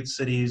discrete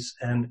cities.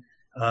 And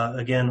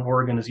again,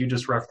 Oregon, as you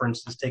just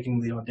referenced, is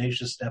taking the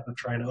audacious step of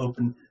trying to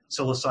open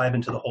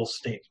psilocybin to the whole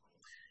state.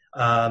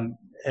 And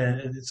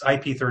it's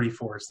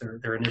IP34, it's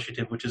their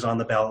initiative, which is on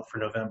the ballot for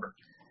November.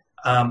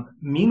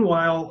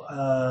 Meanwhile,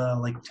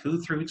 like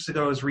 2-3 weeks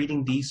ago, I was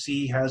reading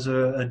DC has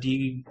a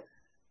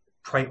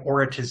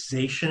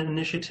deprioritization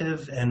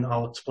initiative, and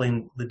I'll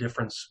explain the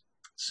difference.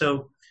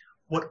 So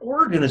what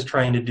Oregon is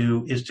trying to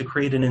do is to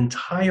create an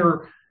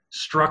entire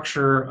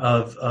structure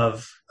of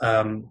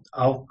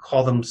I'll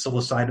call them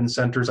psilocybin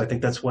centers. I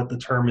think that's what the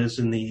term is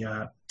in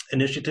the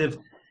initiative.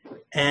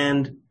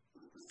 And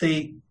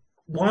they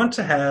want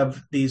to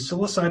have these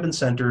psilocybin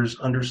centers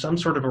under some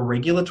sort of a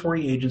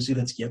regulatory agency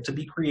that's yet to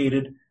be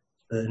created.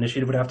 The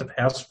initiative would have to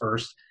pass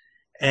first.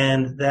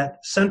 And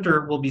that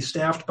center will be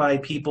staffed by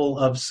people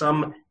of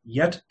some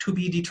yet to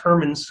be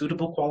determined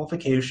suitable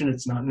qualification.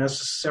 It's not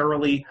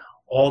necessarily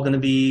all going to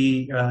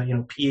be,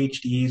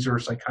 PhDs or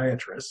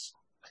psychiatrists.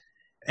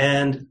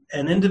 And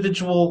an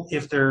individual,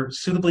 if they're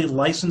suitably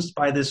licensed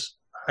by this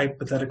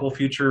hypothetical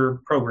future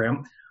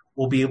program,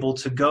 will be able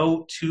to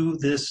go to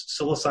this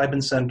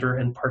psilocybin center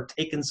and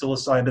partake in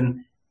psilocybin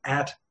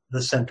at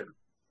the center.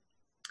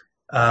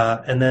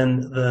 And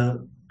then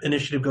the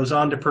initiative goes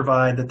on to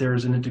provide that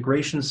there's an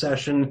integration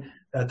session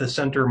that the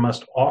center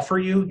must offer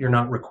you. You're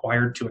not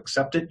required to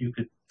accept it. You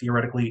could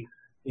theoretically,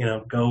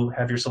 go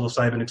have your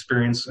psilocybin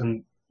experience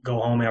and go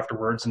home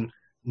afterwards and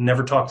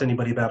never talk to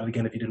anybody about it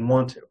again if you didn't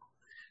want to.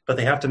 But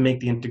they have to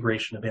make the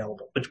integration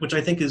available, which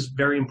I think is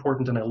very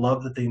important, and I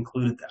love that they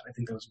included that. I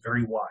think that was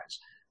very wise,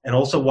 and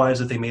also wise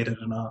that they made it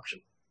an option.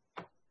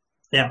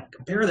 Now,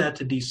 compare that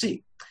to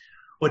DC.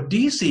 What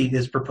DC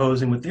is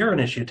proposing with their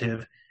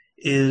initiative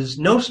is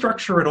no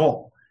structure at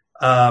all.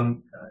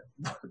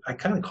 I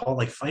kind of call it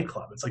like Fight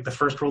Club. It's like the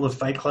first rule of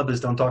Fight Club is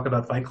don't talk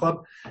about Fight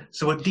Club.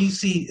 So what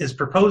DC is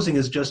proposing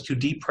is just to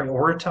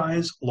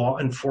deprioritize law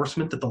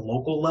enforcement at the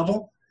local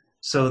level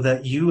so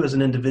that you as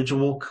an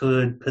individual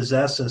could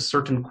possess a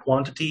certain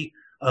quantity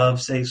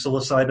of, say,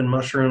 psilocybin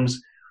mushrooms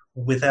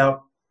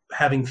without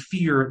having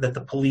fear that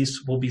the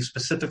police will be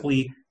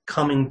specifically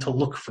coming to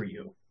look for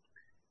you.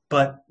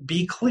 But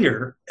be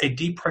clear, a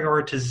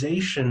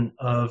deprioritization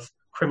of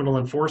criminal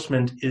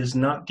enforcement is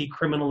not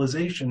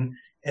decriminalization,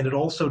 and it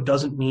also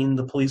doesn't mean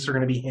the police are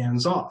going to be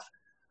hands off.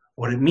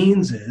 What it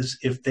means is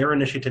if their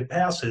initiative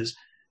passes,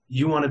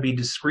 you want to be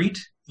discreet,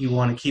 you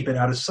want to keep it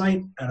out of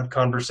sight, out of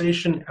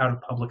conversation, out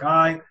of public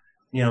eye,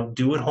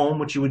 do at home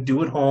what you would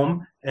do at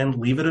home and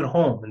leave it at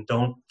home and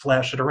don't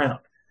flash it around.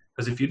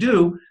 Because if you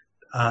do,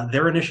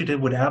 their initiative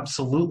would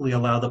absolutely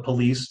allow the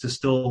police to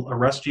still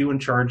arrest you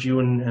and charge you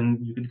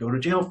and you could go to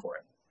jail for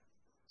it.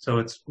 So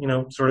it's,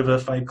 sort of a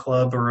Fight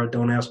Club or a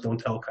don't ask, don't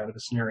tell kind of a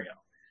scenario.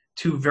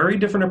 Two very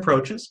different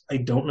approaches. I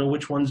don't know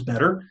which one's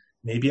better.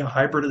 Maybe a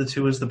hybrid of the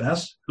two is the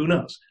best. Who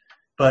knows?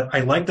 But I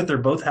like that they're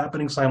both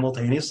happening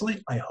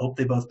simultaneously. I hope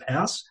they both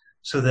pass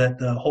so that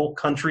the whole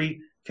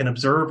country can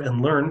observe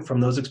and learn from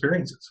those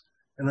experiences.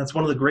 And that's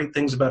one of the great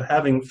things about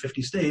having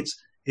 50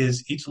 states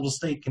is each little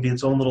state can be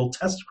its own little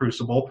test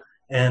crucible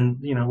and,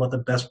 let the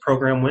best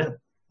program win.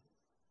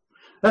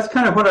 That's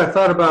kind of what I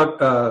thought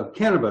about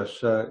cannabis,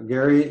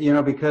 Gary,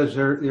 because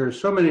there are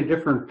so many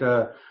different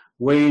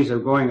ways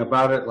of going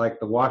about it, like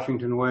the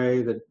Washington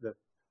way, the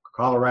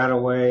Colorado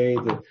way.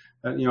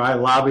 I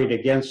lobbied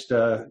against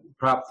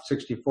Prop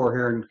 64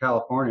 here in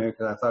California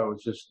because I thought it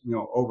was just,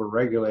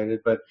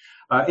 over-regulated. But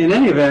in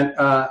any event,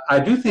 I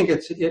do think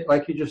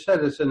like you just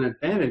said, it's an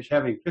advantage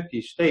having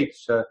 50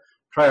 states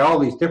try all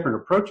these different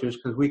approaches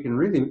because we can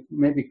really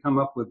maybe come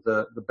up with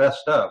the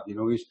best of.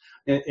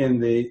 In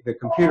the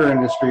computer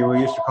industry, we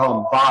used to call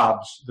them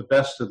Bobs, the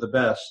best of the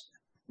best.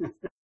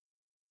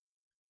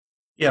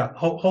 Yeah,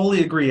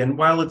 wholly agree. And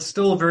while it's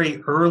still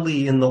very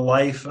early in the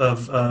life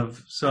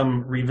of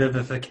some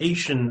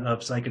revivification of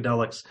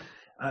psychedelics,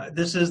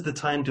 this is the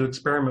time to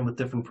experiment with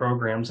different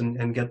programs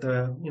and get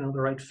the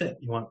the right fit.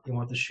 You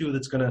want the shoe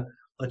that's going to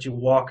let you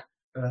walk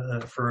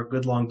for a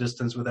good long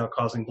distance without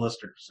causing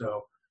blisters.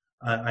 So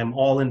I'm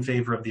all in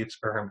favor of the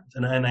experiment,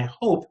 and I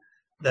hope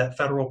that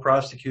federal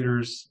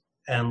prosecutors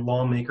and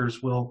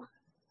lawmakers will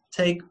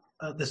take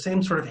the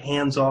same sort of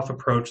hands-off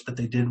approach that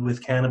they did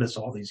with cannabis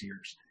all these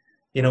years.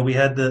 We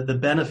had the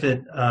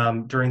benefit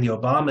during the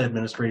Obama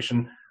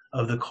administration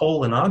of the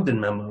Cole and Ogden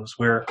memos,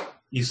 where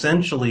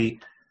essentially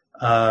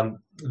the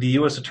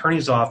U.S.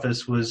 Attorney's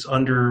Office was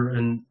under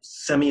a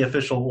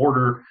semi-official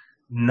order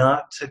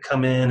not to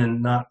come in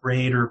and not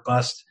raid or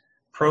bust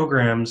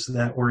programs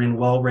that were in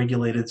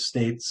well-regulated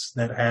states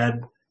that had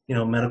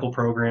medical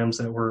programs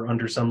that were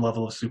under some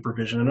level of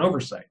supervision and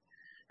oversight.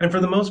 And for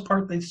the most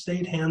part, they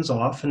stayed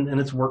hands-off, and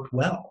it's worked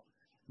well.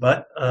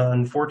 But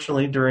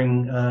unfortunately,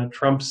 during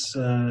Trump's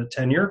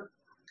tenure,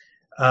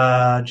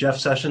 Jeff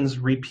Sessions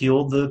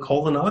repealed the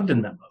Cole and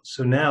Ogden memos.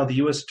 So now the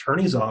U.S.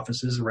 attorney's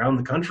offices around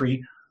the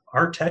country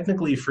are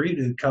technically free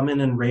to come in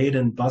and raid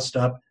and bust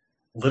up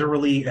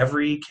literally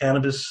every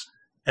cannabis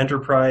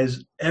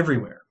enterprise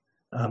everywhere.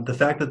 The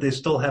fact that they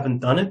still haven't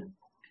done it,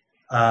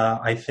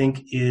 I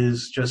think,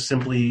 is just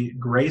simply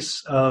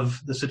grace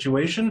of the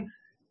situation.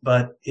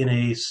 But in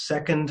a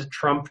second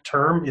Trump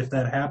term, if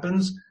that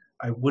happens,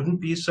 I wouldn't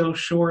be so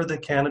sure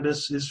that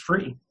cannabis is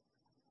free.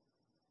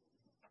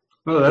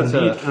 Well, that's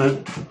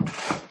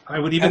I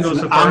would even go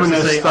so far as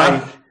to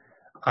say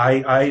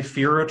I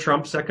fear a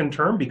Trump second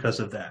term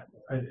because of that.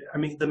 I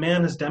mean, the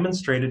man has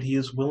demonstrated he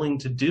is willing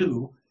to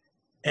do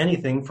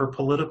anything for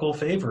political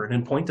favor. And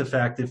in point of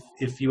fact,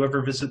 if you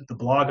ever visit the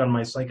blog on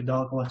my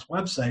Psychedelics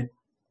website,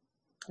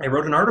 I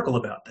wrote an article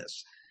about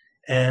this.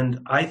 And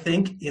I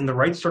think in the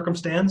right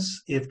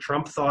circumstance, if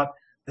Trump thought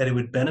that it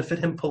would benefit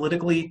him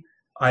politically,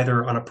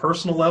 either on a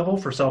personal level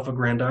for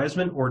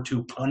self-aggrandizement or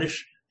to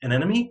punish an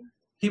enemy,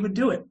 he would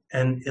do it.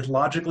 And it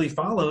logically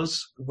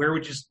follows, where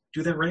would you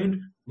do that raid?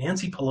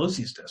 Nancy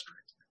Pelosi's district.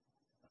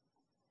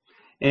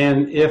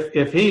 And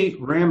if he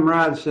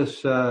ramrods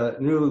this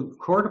new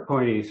court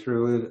appointee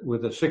through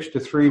with a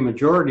 6-3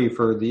 majority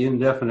for the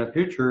indefinite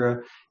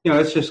future,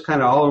 it's just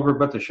kind of all over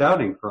but the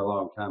shouting for a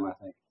long time, I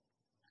think.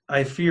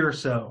 I fear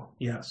so,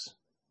 yes.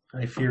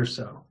 I fear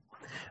so.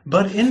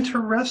 But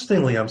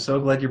interestingly, I'm so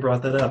glad you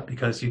brought that up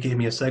because you gave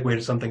me a segue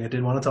to something I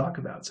did want to talk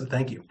about, so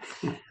thank you.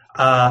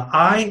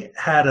 I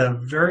had a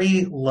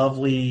very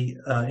lovely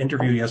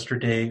interview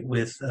yesterday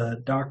with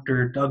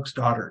Dr. Doug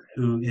Stoddard,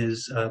 who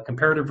is a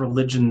comparative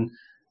religion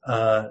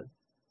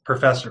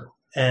professor.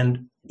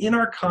 And in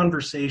our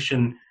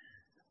conversation,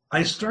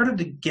 I started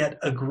to get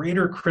a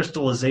greater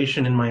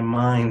crystallization in my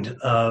mind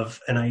of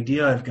an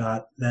idea I've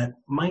got that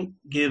might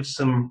give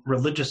some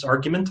religious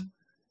argument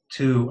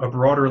to a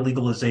broader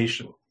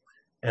legalization.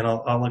 And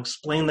I'll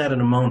explain that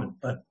in a moment.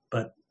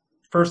 But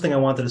first thing I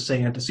wanted to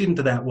say antecedent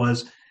to that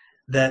was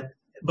that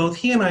both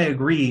he and I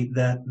agree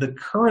that the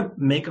current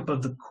makeup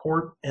of the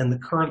court and the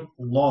current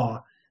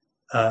law,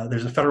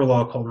 there's a federal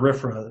law called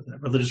RFRA, the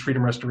Religious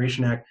Freedom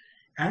Restoration Act,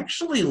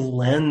 actually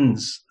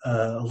lends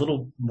a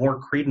little more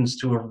credence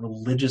to a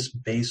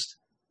religious-based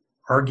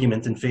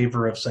argument in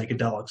favor of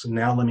psychedelics. And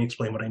now let me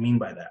explain what I mean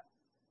by that.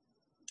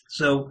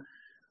 So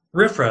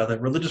RFRA, the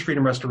Religious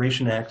Freedom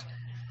Restoration Act,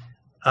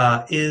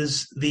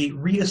 is the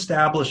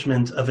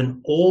reestablishment of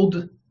an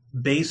old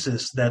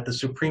basis that the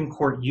Supreme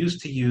Court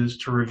used to use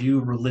to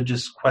review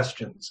religious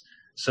questions.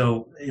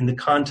 So in the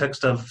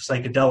context of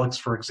psychedelics,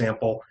 for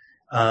example,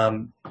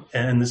 and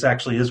this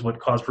actually is what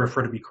caused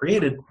RFRA to be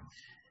created,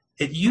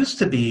 it used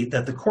to be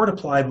that the court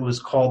applied what was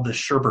called the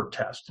Sherbert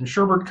test. And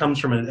Sherbert comes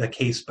from a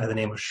case by the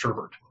name of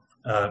Sherbert,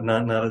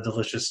 not a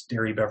delicious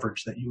dairy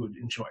beverage that you would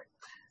enjoy,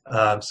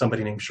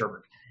 somebody named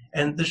Sherbert.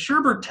 And the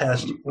Sherbert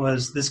test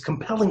was this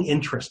compelling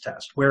interest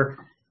test where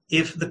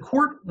if the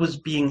court was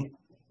being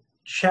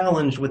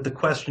challenged with the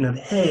question of,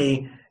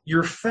 hey,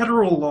 your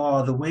federal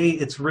law, the way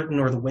it's written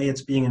or the way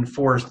it's being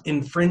enforced,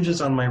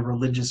 infringes on my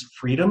religious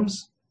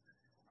freedoms,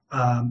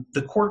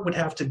 the court would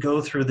have to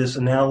go through this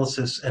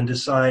analysis and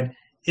decide,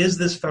 is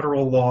this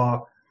federal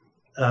law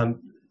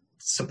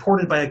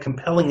supported by a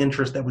compelling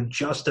interest that would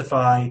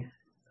justify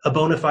a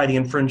bona fide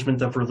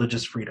infringement of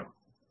religious freedom?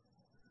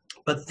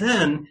 But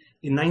then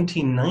in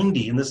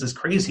 1990, and this is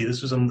crazy,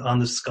 this was on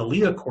the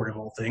Scalia court of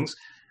all things,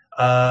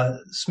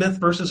 Smith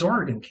versus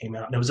Oregon came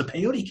out, and it was a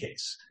peyote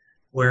case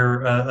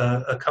where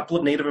a couple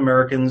of Native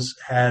Americans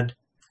had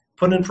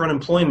put in for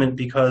unemployment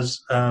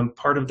because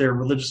part of their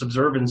religious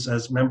observance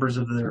as members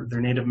of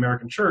their Native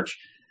American church,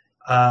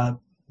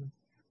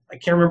 I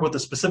can't remember what the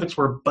specifics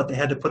were, but they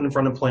had to put in for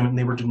unemployment, and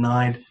they were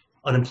denied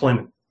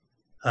unemployment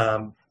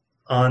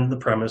on the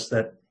premise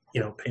that,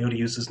 peyote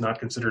use is not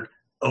considered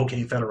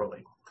okay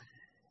federally.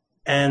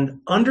 And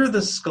under the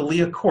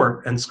Scalia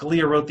court, and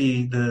Scalia wrote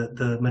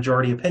the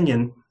majority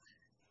opinion,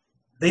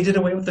 they did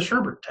away with the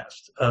Sherbert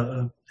test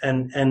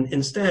and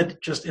instead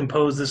just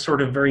imposed this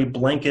sort of very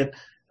blanket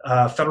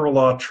federal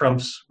law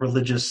trumps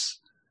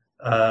religious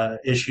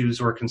issues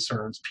or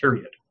concerns,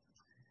 period.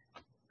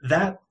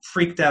 That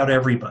freaked out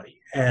everybody.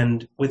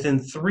 And within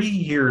 3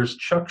 years,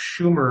 Chuck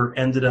Schumer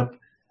ended up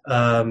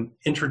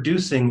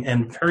introducing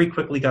and very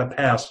quickly got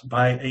passed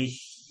by a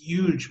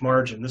huge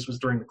margin. This was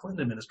during the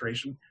Clinton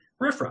administration,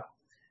 RFRA,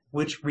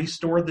 which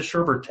restored the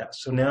Sherbert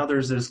test. So now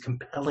there's this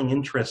compelling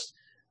interest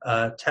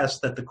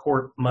test that the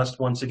court must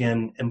once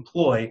again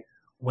employ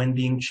when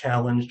being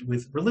challenged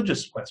with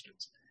religious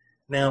questions.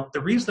 Now,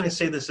 the reason I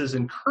say this is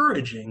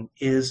encouraging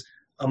is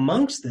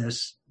amongst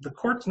this, the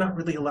court's not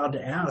really allowed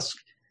to ask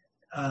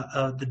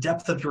the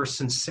depth of your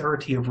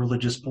sincerity of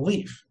religious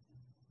belief.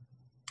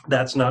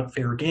 That's not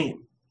fair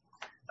game.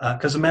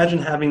 Because imagine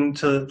having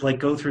to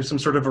go through some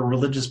sort of a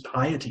religious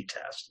piety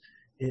test.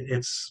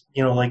 It's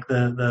like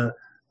the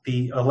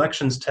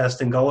elections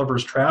test in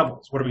Gulliver's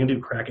Travels. What are we going to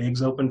do? Crack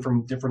eggs open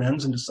from different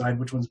ends and decide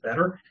which one's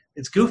better?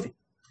 It's goofy.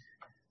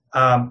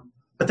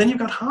 But then you've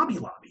got Hobby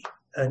Lobby,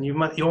 and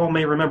you all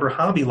may remember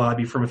Hobby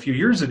Lobby from a few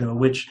years ago,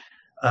 which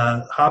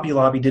Hobby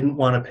Lobby didn't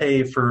want to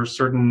pay for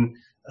certain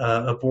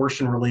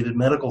abortion-related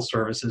medical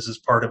services as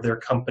part of their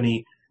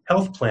company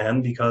health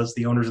plan because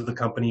the owners of the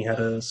company had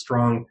a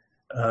strong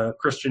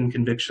Christian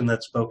conviction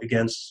that spoke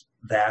against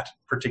that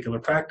particular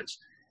practice.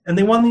 And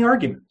they won the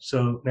argument.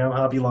 So now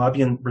Hobby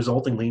Lobby and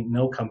resultingly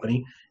no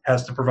company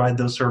has to provide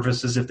those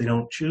services if they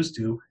don't choose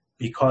to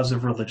because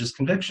of religious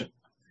conviction.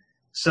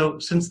 So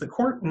since the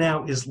court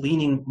now is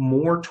leaning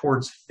more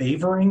towards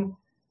favoring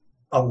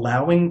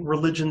allowing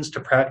religions to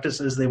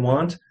practice as they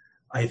want,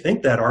 I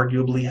think that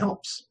arguably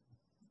helps.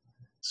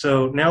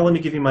 So now let me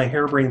give you my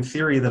harebrained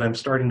theory that I'm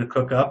starting to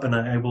cook up, and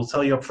I will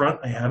tell you up front,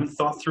 I haven't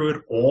thought through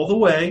it all the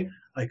way.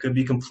 I could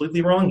be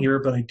completely wrong here,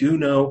 but I do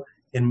know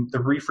in the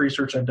brief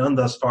research I've done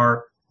thus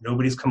far,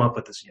 nobody's come up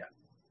with this yet.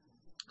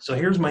 So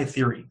here's my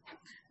theory.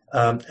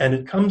 And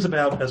it comes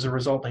about as a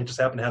result, I just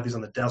happen to have these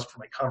on the desk for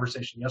my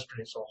conversation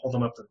yesterday, so I'll hold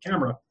them up to the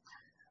camera.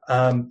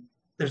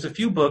 There's a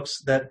few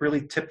books that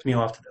really tipped me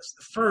off to this.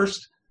 The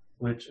first,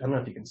 which I don't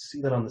know if you can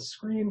see that on the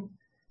screen,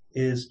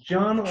 is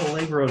John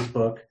Allegro's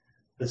book,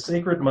 The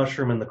Sacred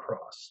Mushroom and the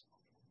Cross.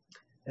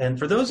 And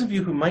for those of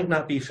you who might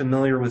not be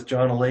familiar with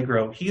John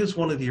Allegro, he is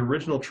one of the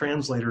original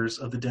translators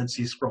of the Dead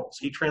Sea Scrolls.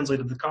 He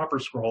translated the Copper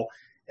Scroll,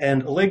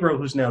 and Allegro,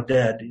 who's now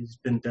dead, he's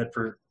been dead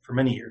for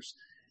many years,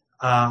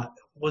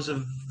 was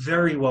a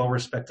very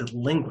well-respected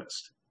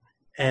linguist.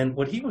 And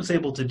what he was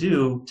able to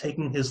do,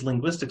 taking his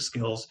linguistic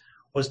skills,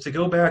 was to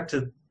go back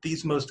to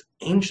these most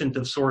ancient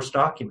of source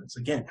documents.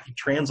 Again, he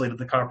translated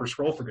the Copper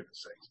Scroll, for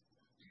goodness sakes,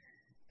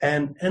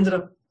 and ended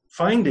up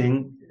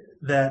finding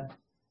that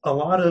a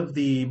lot of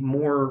the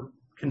more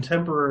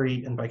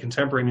contemporary, and by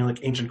contemporary I mean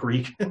like ancient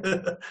Greek,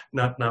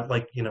 not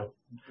like,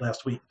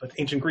 last week, but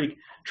ancient Greek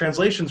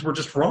translations were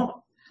just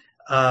wrong.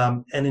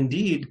 And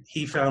indeed,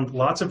 he found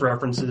lots of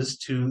references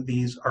to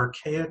these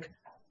archaic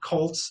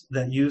cults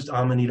that used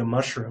Amanita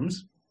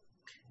mushrooms.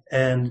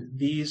 And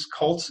these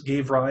cults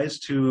gave rise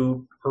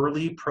to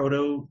early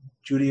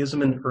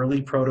proto-Judaism and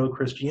early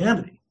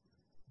proto-Christianity.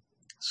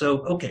 So,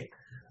 okay,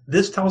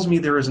 this tells me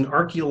there is an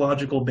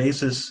archaeological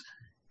basis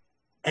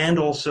and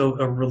also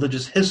a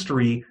religious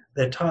history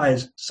that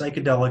ties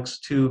psychedelics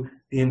to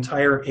the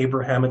entire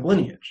Abrahamic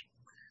lineage.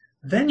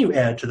 Then you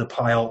add to the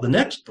pile the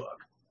next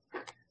book,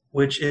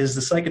 which is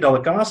the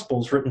Psychedelic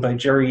Gospels, written by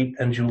Jerry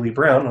and Julie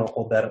Brown. I'll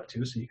hold that up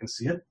too so you can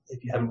see it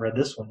if you haven't read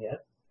this one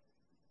yet.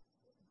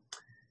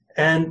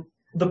 And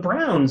the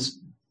Browns,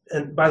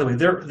 and by the way,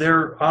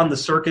 they're on the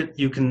circuit.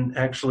 You can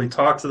actually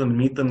talk to them and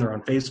meet them. They're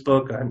on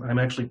Facebook. I'm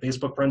actually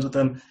Facebook friends with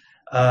them.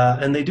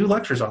 And they do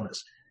lectures on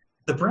this.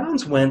 The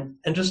Browns went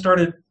and just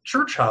started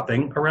church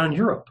hopping around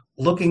Europe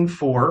looking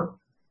for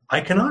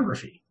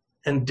iconography.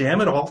 And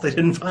damn it all, they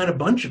didn't find a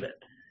bunch of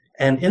it.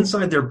 And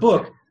inside their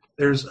book,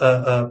 there's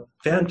a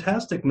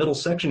fantastic middle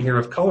section here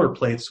of color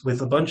plates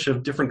with a bunch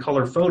of different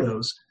color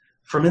photos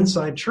from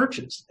inside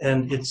churches.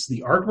 And it's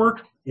the artwork,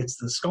 it's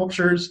the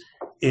sculptures,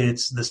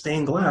 it's the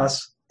stained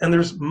glass, and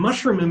there's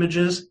mushroom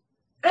images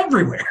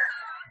everywhere.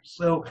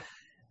 So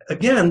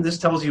again, this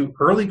tells you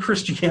early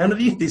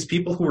Christianity, these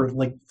people who were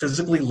like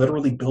physically,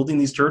 literally building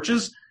these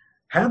churches,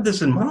 had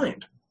this in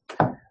mind.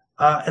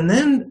 And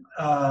then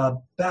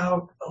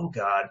about,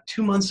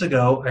 2 months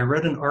ago, I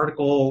read an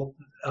article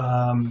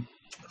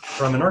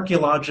from an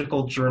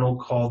archaeological journal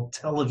called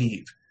Tel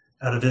Aviv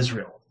out of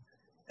Israel.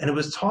 And it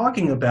was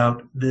talking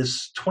about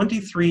this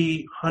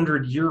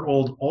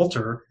 2,300-year-old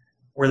altar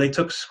where they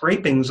took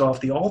scrapings off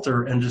the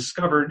altar and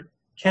discovered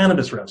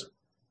cannabis resin.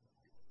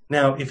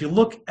 Now, if you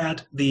look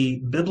at the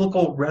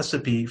biblical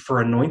recipe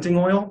for anointing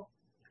oil,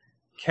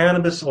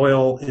 cannabis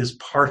oil is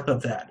part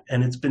of that.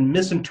 And it's been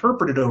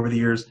misinterpreted over the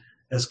years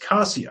as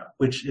cassia,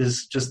 which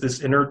is just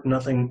this inert,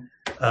 nothing,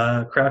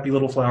 crappy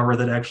little flower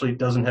that actually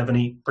doesn't have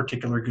any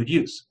particular good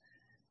use.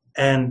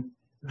 And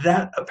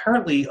that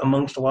apparently,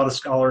 amongst a lot of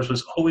scholars,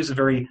 was always a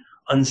very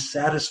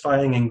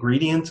unsatisfying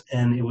ingredient,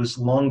 and it was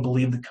long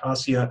believed that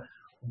cassia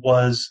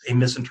was a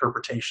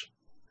misinterpretation.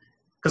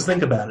 Because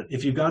think about it.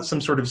 If you've got some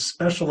sort of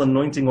special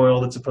anointing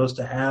oil that's supposed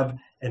to have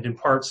and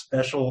impart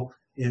special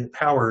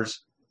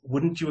powers,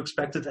 wouldn't you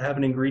expect it to have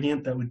an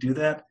ingredient that would do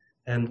that?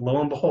 And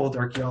lo and behold,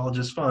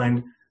 archaeologists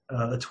find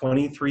a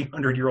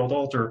 2,300-year-old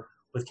altar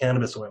with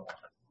cannabis oil on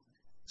it.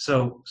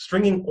 So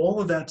stringing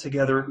all of that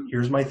together,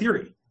 here's my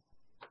theory.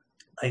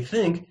 I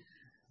think,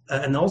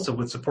 and also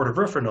with support of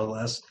RFRA no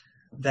less,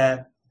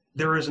 that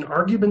there is an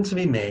argument to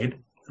be made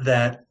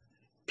that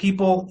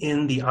people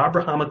in the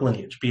Abrahamic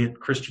lineage, be it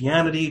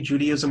Christianity,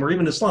 Judaism, or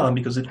even Islam,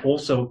 because it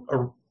also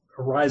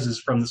arises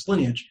from this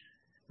lineage,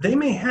 they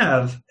may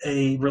have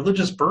a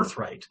religious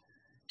birthright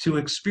to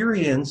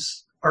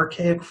experience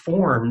archaic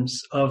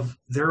forms of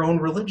their own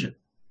religion.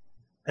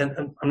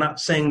 And I'm not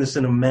saying this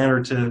in a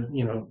manner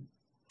to,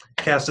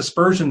 cast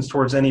aspersions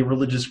towards any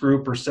religious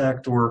group or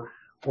sect or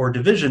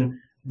division,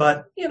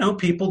 but,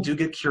 people do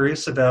get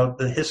curious about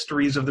the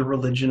histories of the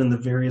religion and the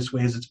various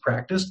ways it's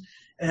practiced.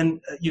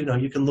 And,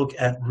 you can look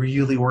at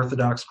really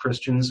Orthodox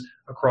Christians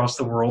across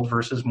the world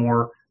versus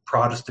more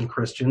Protestant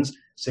Christians,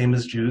 same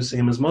as Jews,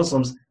 same as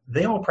Muslims.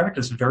 They all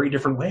practice very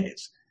different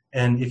ways.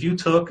 And if you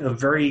took a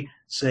very,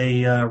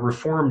 say,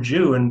 Reformed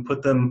Jew and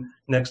put them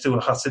next to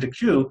a Hasidic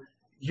Jew,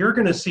 you're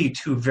going to see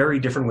two very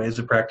different ways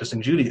of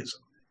practicing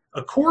Judaism.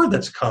 A core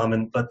that's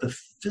common, but the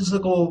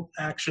physical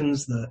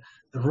actions, the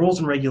rules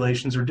and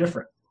regulations are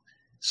different.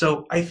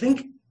 So I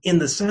think in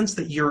the sense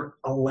that you're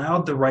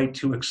allowed the right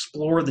to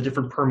explore the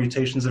different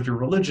permutations of your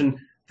religion,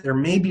 there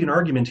may be an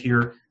argument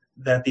here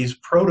that these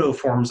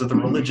proto-forms of the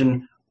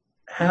religion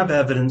have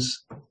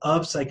evidence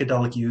of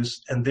psychedelic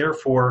use and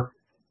therefore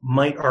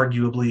might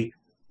arguably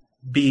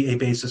be a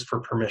basis for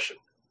permission.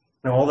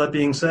 Now, all that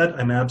being said,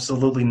 I'm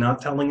absolutely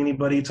not telling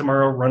anybody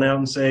tomorrow, run out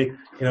and say,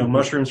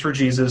 mushrooms for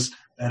Jesus.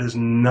 That is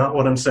not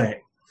what I'm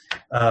saying,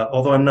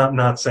 although I'm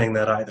not saying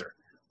that either.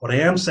 What I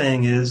am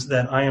saying is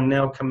that I am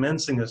now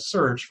commencing a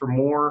search for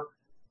more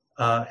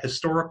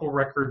historical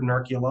record and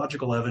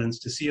archaeological evidence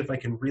to see if I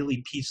can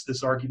really piece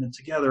this argument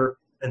together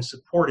and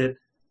support it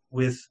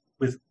with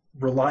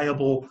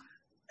reliable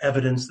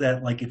evidence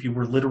that, like, if you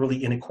were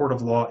literally in a court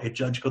of law, a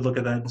judge could look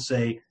at that and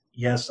say,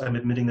 yes, I'm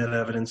admitting that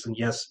evidence, and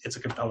yes, it's a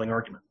compelling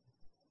argument.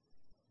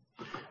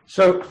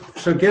 So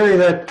Gary,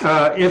 that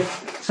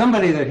if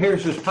somebody that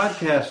hears this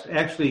podcast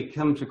actually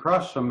comes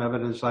across some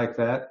evidence like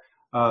that,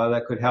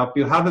 that could help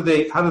you, how do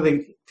they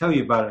tell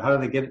you about it? How do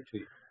they get it to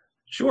you?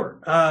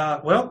 Sure.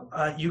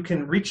 You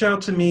can reach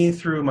out to me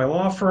through my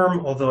law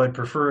firm, although I'd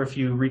prefer if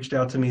you reached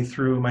out to me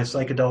through my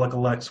Psychedelic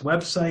Alex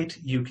website.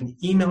 You can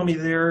email me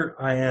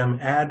there. I am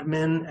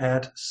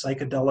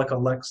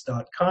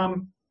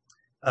admin@psychedelicalex.com.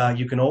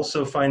 You can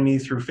also find me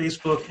through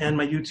Facebook and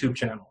my YouTube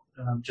channel.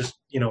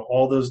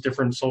 All those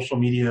different social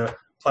media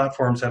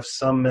platforms have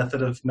some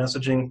method of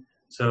messaging,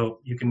 so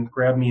you can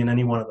grab me in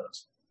any one of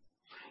those.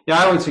 Yeah,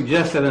 I would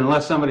suggest that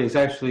unless somebody is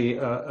actually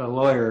a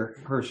lawyer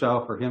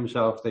herself or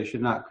himself, they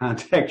should not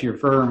contact your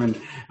firm, and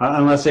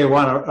unless they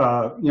want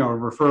a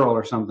referral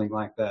or something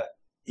like that.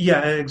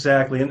 Yeah,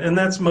 exactly, and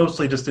that's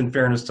mostly just in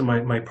fairness to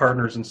my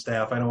partners and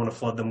staff. I don't want to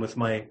flood them with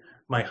my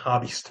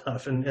hobby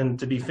stuff, and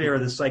to be fair,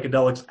 the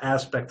psychedelics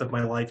aspect of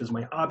my life is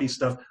my hobby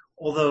stuff,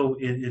 although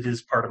it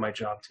is part of my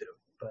job too.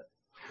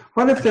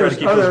 What if I try there's to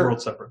keep those other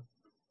worlds separate.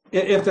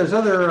 if there's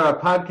other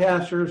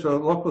podcasters or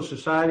local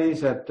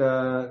societies that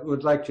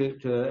would like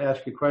to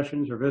ask you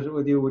questions or visit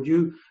with you? Would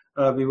you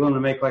be willing to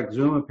make like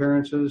Zoom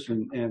appearances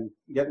and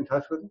get in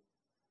touch with them?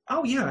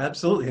 Oh yeah,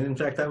 absolutely. And in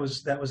fact, that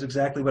was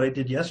exactly what I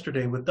did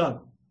yesterday with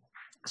Doug.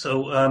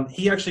 So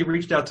he actually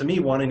reached out to me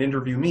wanting to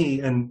interview me,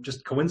 and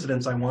just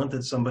coincidence, I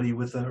wanted somebody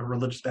with a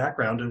religious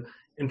background to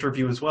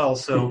interview as well.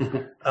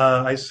 So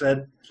I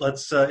said,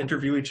 let's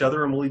interview each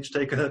other, and we'll each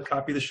take a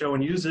copy of the show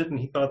and use it. And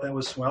he thought that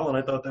was swell, and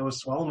I thought that was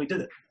swell, and we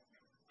did it.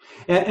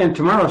 And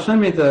tomorrow,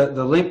 send me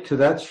the link to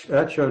that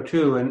show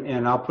too,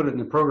 and I'll put it in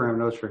the program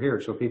notes for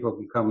here so people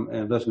can come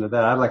and listen to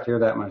that. I'd like to hear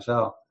that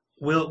myself.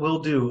 Will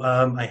do.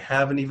 I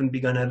haven't even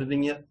begun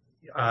editing yet.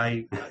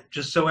 I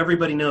just so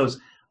everybody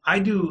knows, I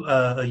do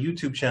a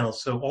YouTube channel,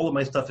 so all of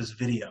my stuff is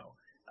video,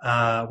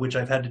 which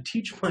I've had to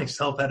teach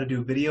myself how to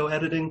do video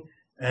editing.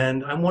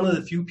 And I'm one of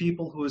the few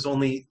people who is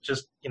only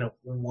just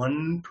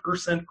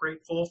 1%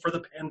 grateful for the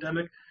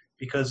pandemic,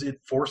 because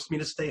it forced me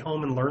to stay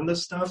home and learn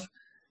this stuff.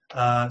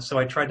 So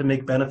I tried to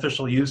make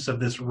beneficial use of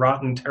this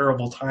rotten,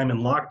 terrible time in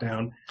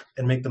lockdown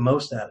and make the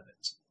most out of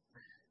it.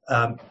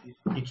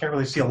 You can't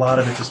really see a lot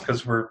of it just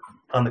because we're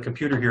on the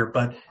computer here,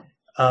 but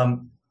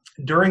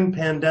during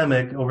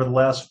pandemic, over the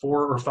last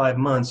 4 or 5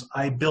 months,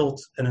 I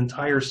built an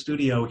entire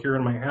studio here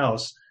in my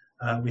house.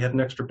 We had an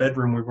extra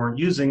bedroom we weren't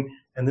using,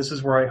 and this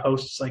is where I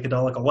host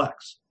Psychedelic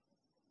Alex.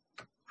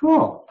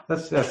 Cool.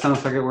 That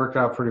sounds like it worked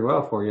out pretty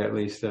well for you, at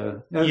least.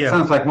 It Yeah.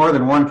 sounds like more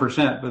than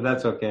 1%, but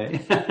that's okay.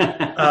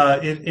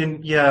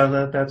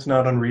 That's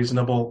not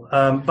unreasonable.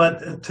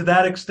 But to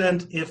that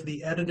extent, if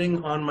the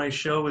editing on my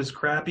show is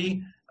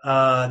crappy,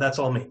 that's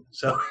all me.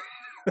 So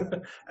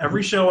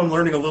every show I'm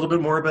learning a little bit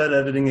more about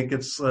editing. It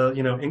gets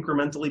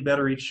incrementally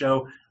better each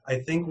show. I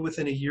think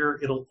within a year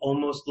it'll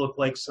almost look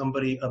like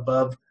somebody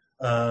above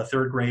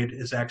third grade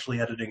is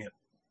actually editing it.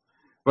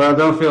 Well,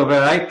 don't feel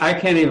bad. I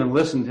can't even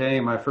listen to any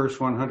of my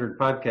first 100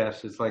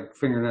 podcasts. It's like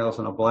fingernails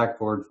on a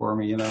blackboard for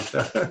me,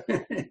 So,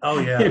 Oh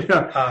yeah,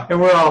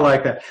 and we're all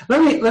like that.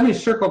 Let me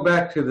circle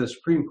back to the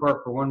Supreme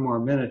Court for one more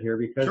minute here,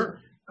 because sure.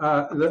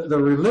 The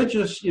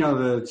religious,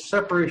 the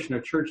separation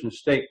of church and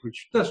state,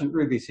 which doesn't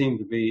really seem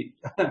to be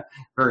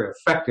very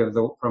effective,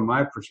 though, from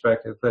my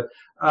perspective. But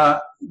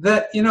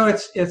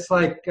it's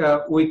like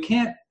we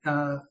can't.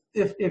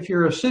 If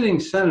you're a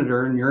sitting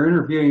senator and you're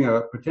interviewing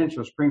a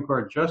potential Supreme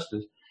Court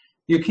justice,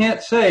 you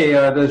can't say,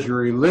 does your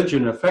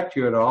religion affect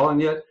you at all? And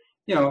yet,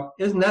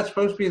 isn't that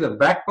supposed to be the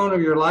backbone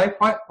of your life?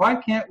 Why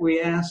can't we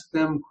ask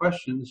them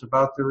questions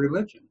about their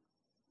religion?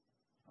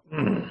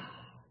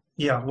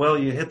 Yeah, well,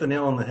 you hit the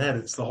nail on the head.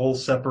 It's the whole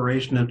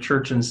separation of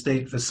church and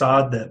state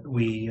facade that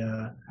we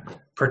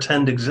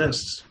pretend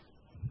exists.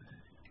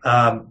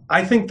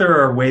 I think there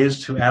are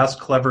ways to ask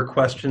clever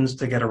questions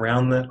to get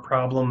around that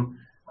problem.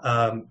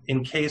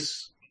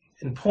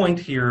 In point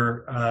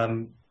here,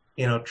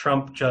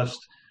 Trump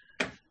just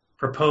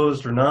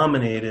proposed or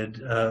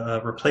nominated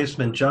a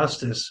replacement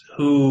justice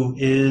who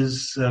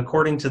is,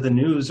 according to the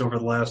news over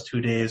the last 2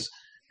 days,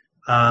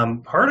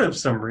 part of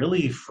some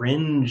really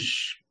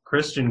fringe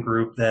Christian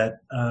group that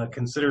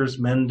considers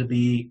men to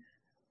be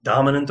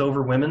dominant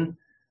over women,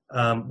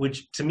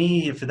 which to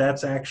me, if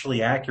that's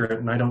actually accurate,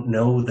 and I don't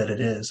know that it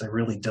is, I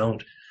really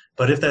don't,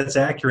 but if that's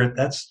accurate,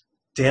 that's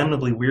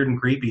damnably weird and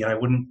creepy, and I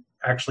wouldn't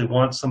actually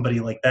want somebody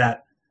like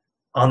that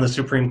on the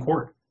Supreme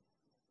Court.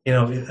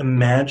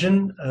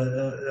 Imagine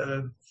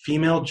a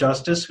female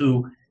justice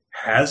who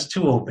has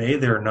to obey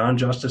their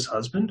non-justice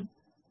husband.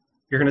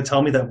 You're going to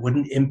tell me that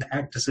wouldn't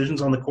impact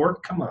decisions on the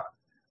court? Come on.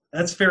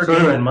 That's fair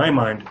game in my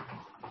mind.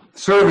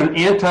 Sort of an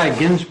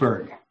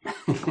anti-Ginsburg.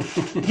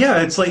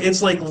 Yeah, it's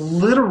like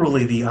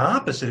literally the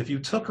opposite. If you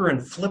took her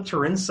and flipped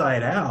her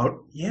inside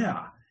out,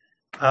 yeah.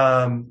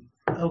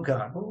 Oh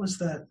God, what was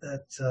that?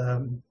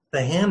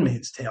 The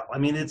Handmaid's Tale. I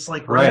mean, it's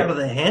like right out of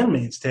the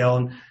Handmaid's Tale,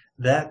 and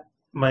that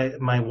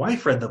my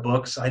wife read the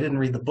books. I didn't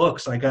read the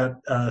books. I got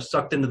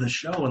sucked into the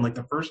show, and like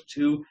the first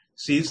 2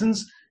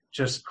 seasons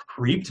just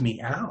creeped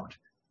me out.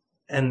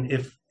 And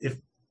if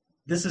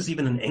this is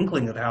even an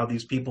inkling of how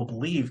these people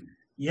believe,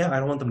 yeah, I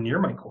don't want them near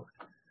my court.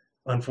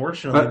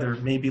 Unfortunately, there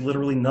may be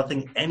literally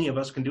nothing any of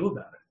us can do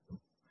about it.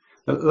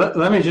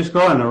 Let me just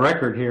go on the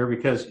record here,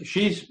 because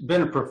she's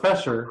been a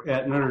professor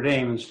at Notre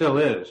Dame and still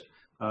is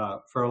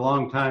for a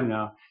long time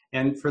now.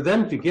 And for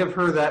them to give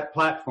her that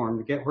platform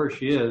to get where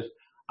she is,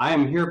 I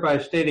am hereby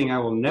stating I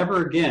will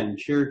never again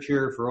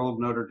cheer for old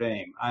Notre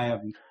Dame. I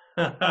am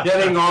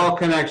getting all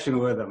connection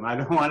with them. I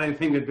don't want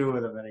anything to do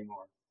with them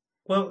anymore.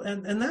 Well,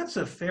 and that's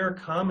a fair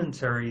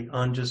commentary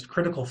on just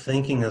critical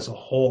thinking as a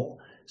whole.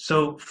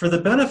 So for the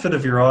benefit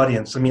of your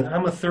audience, I mean,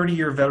 I'm a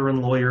 30-year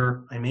veteran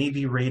lawyer. I'm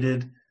AV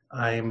rated.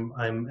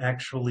 I'm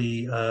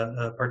actually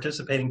a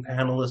participating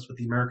panelist with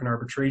the American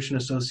Arbitration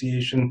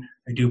Association.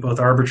 I do both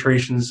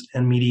arbitrations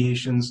and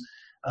mediations.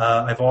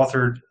 I've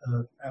authored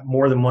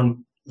more than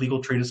one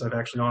legal treatise. I've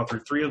actually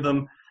authored 3 of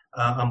them.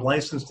 I'm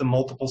licensed in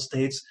multiple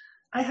states.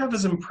 I have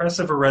as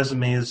impressive a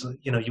resume as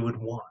you would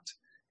want.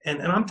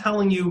 And I'm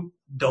telling you,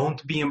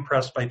 don't be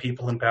impressed by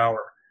people in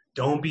power.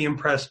 Don't be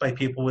impressed by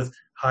people with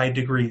high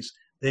degrees.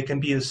 They can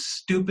be as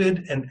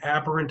stupid and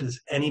aberrant as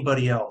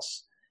anybody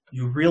else.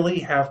 You really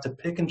have to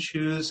pick and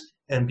choose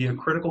and be a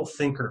critical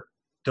thinker.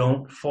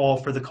 Don't fall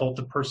for the cult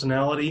of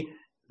personality.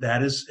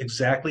 That is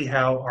exactly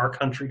how our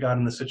country got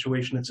in the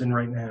situation it's in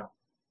right now.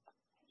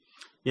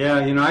 Yeah,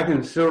 I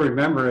can still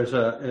remember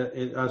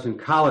I was in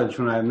college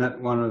when I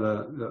met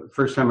the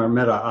first time I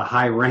met a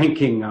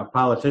high-ranking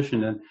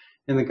politician,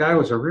 and the guy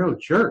was a real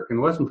jerk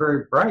and wasn't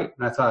very bright.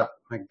 And I thought,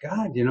 my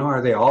God,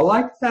 are they all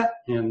like that?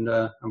 And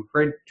I'm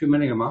afraid too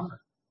many of them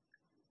are.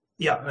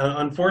 Yeah,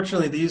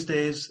 unfortunately these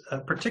days,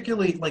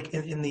 particularly like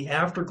in the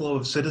afterglow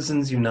of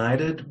Citizens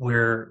United,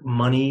 where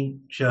money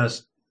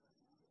just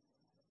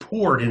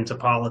poured into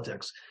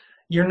politics,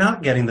 you're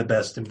not getting the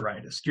best and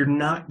brightest. You're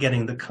not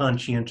getting the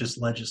conscientious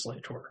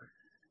legislator.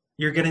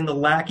 You're getting the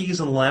lackeys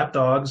and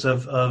lapdogs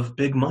of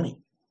big money.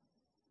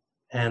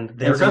 And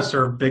they're going to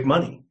serve big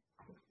money.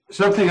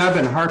 Something I've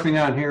been harping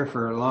on here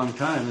for a long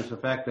time is the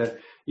fact that,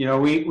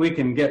 we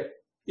can get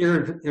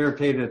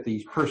irritated at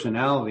these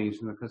personalities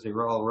because they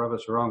all rub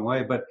us the wrong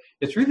way, but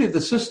it's really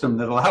the system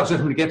that allows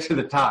them to get to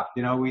the top.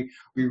 We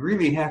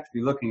really have to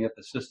be looking at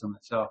the system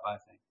itself, I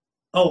think.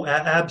 Oh,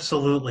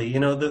 absolutely.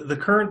 The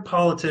current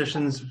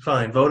politicians,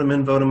 fine, vote them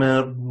in, vote them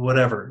out,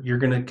 whatever. You're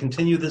going to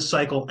continue this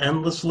cycle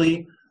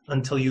endlessly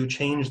until you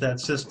change that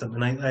system.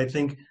 And I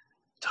think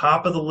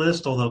top of the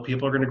list, although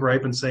people are going to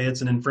gripe and say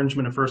it's an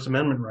infringement of First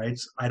Amendment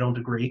rights, I don't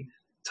agree.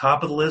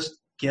 Top of the list,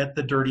 get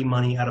the dirty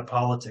money out of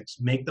politics.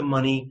 Make the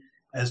money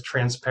as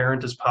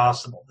transparent as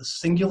possible. The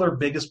singular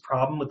biggest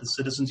problem with the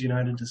Citizens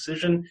United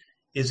decision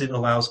is it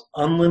allows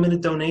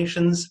unlimited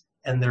donations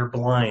and they're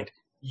blind.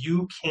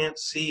 You can't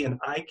see and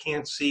I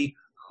can't see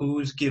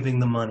who's giving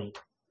the money.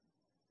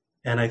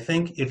 And I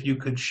think if you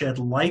could shed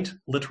light,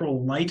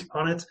 literal light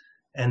on it,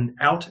 and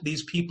out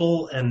these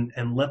people and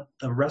let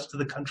the rest of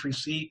the country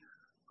see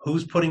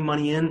who's putting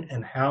money in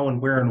and how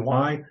and where and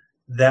why,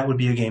 that would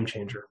be a game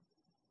changer.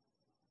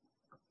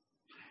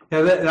 Yeah,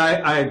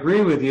 I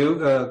agree with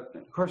you.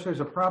 Of course, there's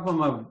a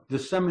problem of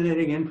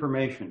disseminating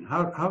information.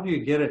 How do you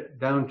get it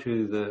down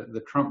to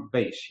the Trump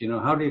base?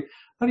 How do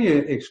you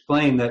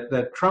explain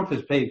that Trump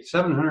has paid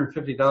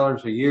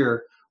 $750 a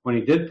year when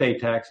he did pay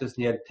taxes,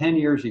 and he had 10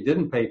 years he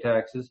didn't pay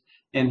taxes,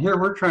 and here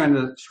we're trying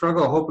to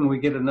struggle, hoping we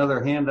get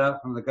another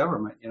handout from the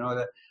government.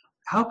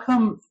 How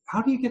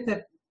do you get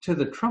that to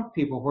the Trump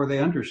people where they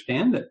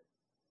understand it?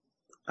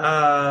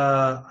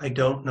 I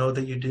don't know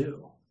that you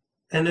do.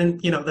 And then,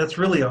 that's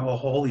really a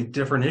wholly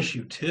different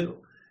issue too.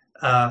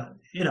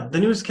 The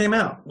news came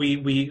out.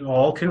 We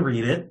all can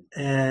read it,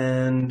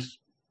 and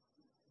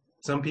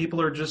some people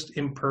are just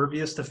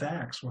impervious to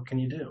facts. What can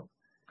you do?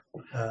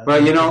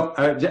 Well,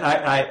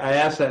 I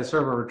asked that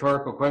sort of a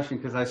rhetorical question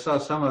because I saw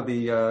some of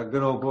the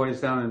good old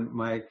boys down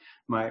in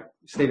my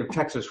state of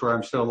Texas, where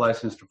I'm still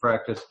licensed to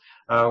practice,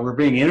 were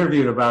being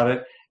interviewed about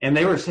it. And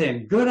they were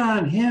saying, good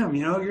on him.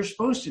 You're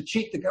supposed to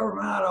cheat the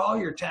government out of all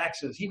your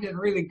taxes. He did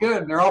really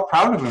good. And they're all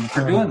proud of him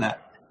for doing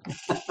that.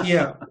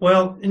 Yeah.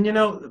 Well, and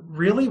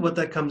really what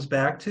that comes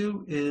back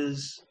to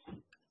is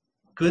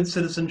good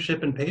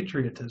citizenship and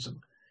patriotism.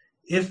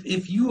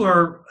 If you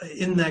are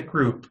in that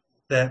group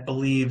that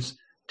believes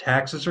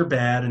taxes are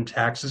bad and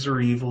taxes are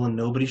evil and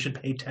nobody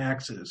should pay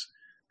taxes,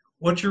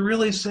 what you're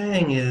really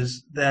saying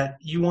is that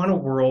you want a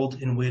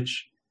world in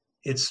which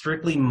it's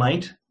strictly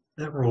might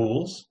that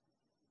rules,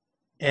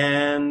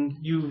 and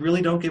you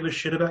really don't give a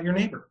shit about your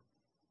neighbor.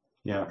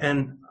 Yeah.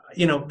 And,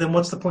 then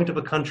what's the point of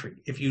a country?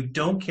 If you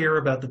don't care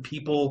about the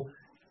people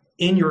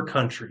in your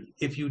country,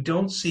 if you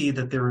don't see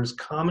that there is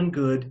common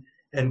good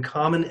and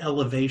common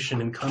elevation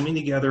and coming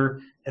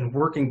together and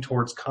working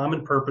towards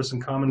common purpose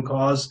and common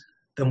cause,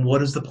 then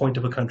what is the point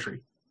of a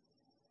country?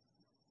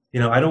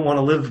 I don't want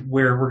to live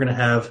where we're going to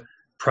have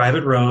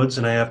private roads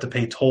and I have to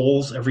pay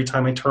tolls every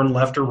time I turn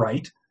left or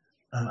right.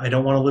 I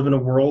don't want to live in a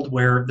world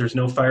where there's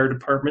no fire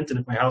department, and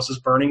if my house is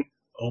burning,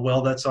 oh,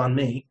 well, that's on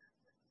me.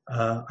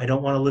 I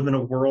don't want to live in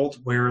a world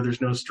where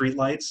there's no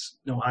streetlights,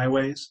 no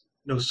highways,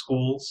 no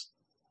schools.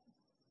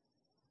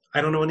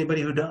 I don't know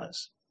anybody who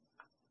does.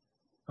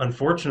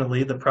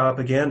 Unfortunately, the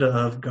propaganda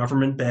of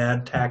government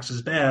bad,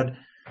 taxes bad,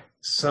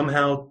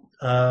 somehow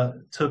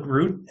took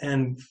root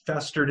and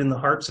festered in the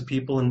hearts of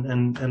people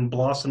and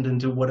blossomed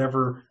into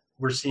whatever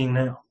we're seeing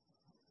now.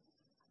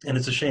 And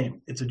it's a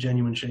shame. It's a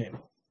genuine shame.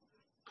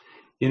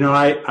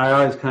 I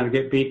always kind of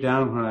get beat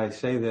down when I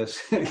say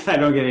this. I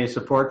don't get any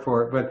support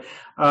for it. But,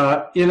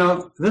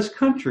 this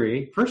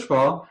country, first of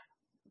all,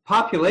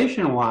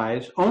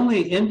 population-wise,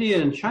 only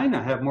India and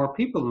China have more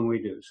people than we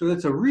do. So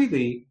it's a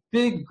really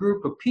big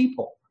group of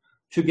people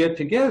to get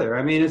together.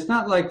 I mean, it's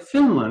not like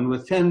Finland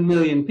with 10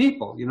 million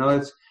people.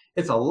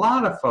 It's a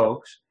lot of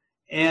folks.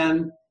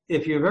 And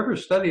if you've ever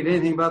studied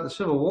anything about the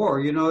Civil War,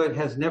 it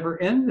has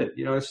never ended.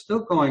 It's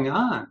still going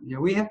on.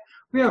 We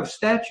have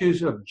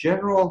statues of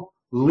General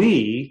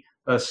Lee,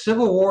 a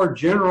Civil War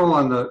general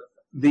on the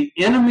the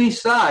enemy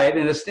side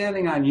and is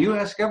standing on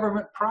U.S.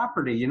 government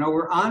property. You know,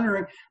 we're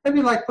honoring. That'd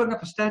be like putting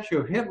up a statue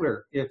of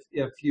Hitler if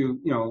you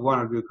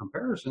want to do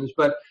comparisons.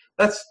 But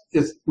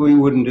we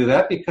wouldn't do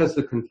that because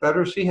the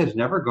Confederacy has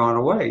never gone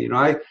away. You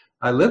know,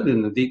 I lived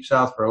in the Deep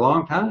South for a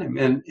long time,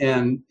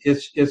 and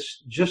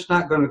it's just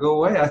not going to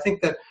go away. I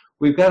think that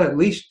we've got at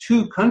least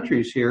two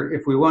countries here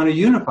if we want to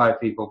unify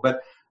people.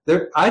 But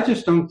I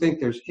just don't think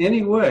there's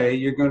any way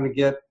you're going to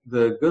get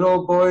the good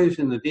old boys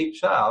in the Deep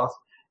South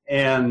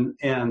and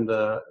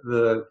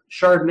the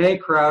Chardonnay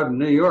crowd in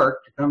New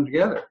York to come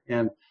together,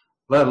 and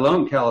let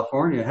alone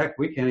California. Heck,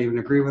 we can't even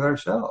agree with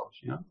ourselves,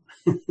 you know.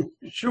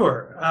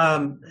 Sure.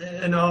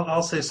 And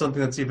I'll say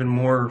something that's even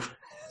more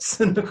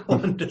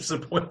cynical and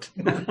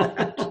disappointing.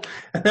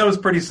 And that was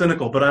pretty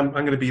cynical, but I'm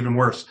going to be even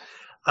worse.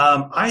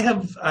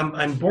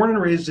 I'm born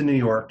and raised in New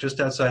York,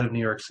 just outside of New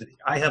York City.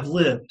 I have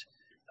lived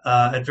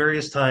at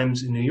various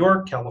times in New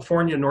York,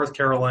 California, North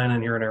Carolina,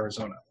 and here in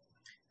Arizona.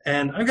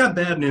 And I've got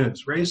bad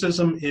news.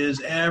 Racism is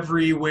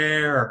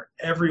everywhere.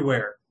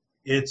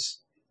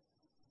 It's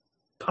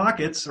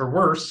pockets or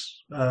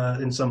worse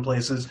in some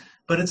places,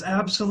 but it's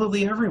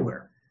absolutely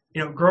everywhere.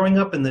 You know, growing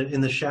up in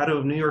the shadow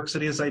of New York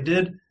City as I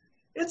did,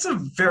 it's a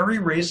very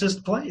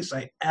racist place.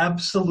 I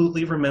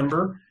absolutely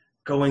remember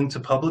going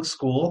to public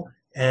school,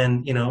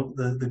 and you know,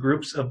 the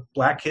groups of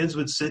black kids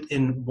would sit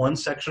in one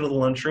section of the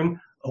lunchroom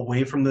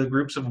away from the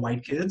groups of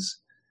white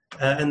kids.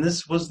 And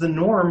this was the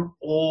norm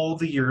all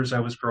the years I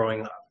was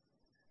growing up.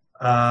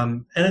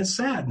 And it's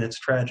sad and it's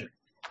tragic,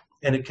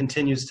 and it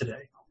continues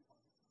today.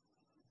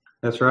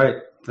 That's right.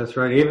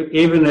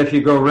 Even if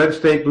you go red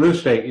state, blue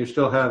state, you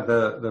still have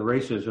the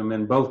racism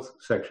in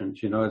both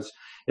sections. You know, it's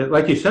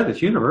like you said,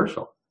 it's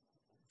universal.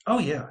 Oh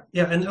yeah.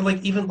 And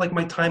like even like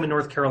my time in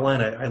North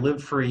Carolina, I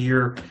lived for a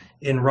year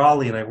in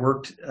Raleigh, and I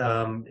worked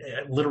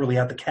literally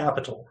at the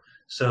Capitol.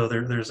 So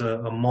there's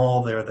a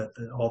mall there that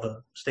all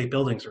the state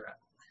buildings are at.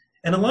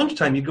 And at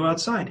lunchtime, you'd go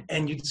outside,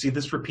 and you'd see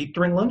this repeat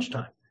during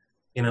lunchtime.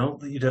 You know,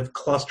 you'd have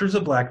clusters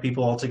of black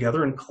people all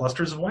together and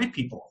clusters of white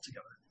people all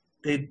together.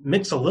 They'd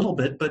mix a little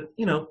bit, but,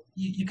 you know,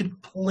 you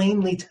could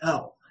plainly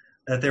tell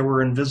that there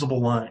were invisible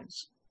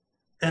lines.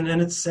 And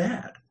it's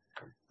sad.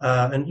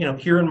 And, you know,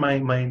 here in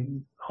my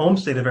home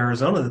state of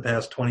Arizona the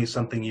past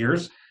 20-something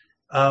years,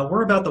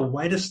 we're about the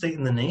whitest state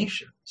in the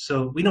nation.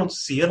 So we don't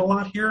see it a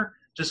lot here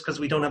just because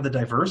we don't have the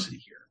diversity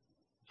here.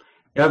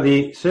 Yeah,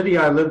 the city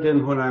I lived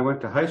in when I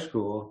went to high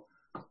school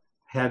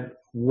had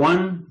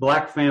one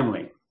black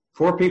family,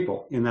 4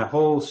 people in that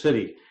whole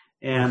city.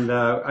 And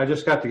I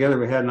just got together.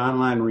 We had an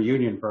online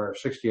reunion for our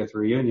 60th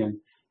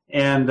reunion.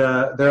 And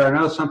there are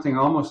now something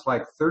almost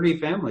like 30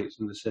 families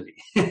in the city.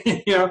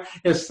 You know,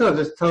 it's still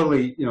just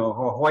totally, you know,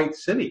 a white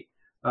city.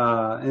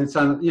 And it's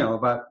on, you know,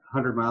 about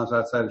 100 miles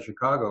outside of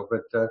Chicago.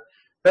 But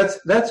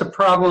that's a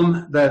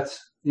problem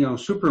that's, you know,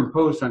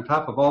 superimposed on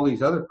top of all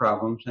these other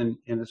problems. And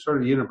it's sort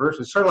of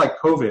universal. It's sort of like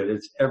COVID.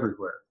 It's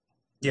everywhere.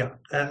 Yeah,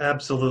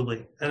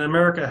 absolutely. And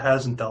America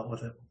hasn't dealt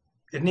with it.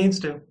 It needs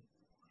to,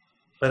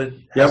 but it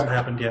hasn't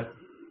happened yet.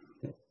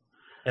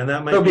 And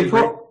that might be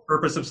the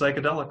purpose of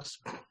psychedelics.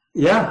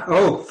 Yeah.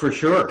 Oh, for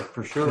sure.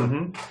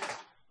 Mm-hmm.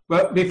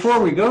 But before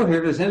we go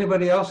here, does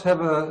anybody else have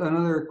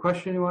another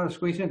question you want to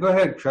squeeze in? Go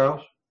ahead,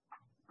 Charles.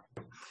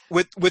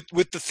 With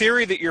the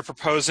theory that you're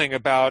proposing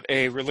about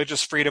a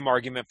religious freedom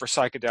argument for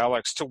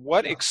psychedelics, to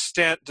what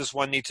extent does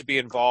one need to be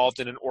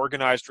involved in an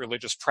organized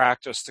religious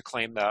practice to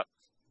claim that?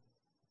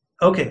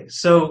 Okay,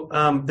 so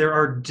there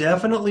are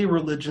definitely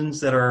religions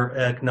that are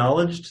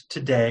acknowledged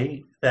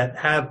today that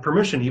have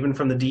permission, even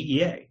from the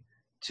DEA,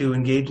 to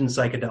engage in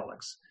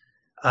psychedelics.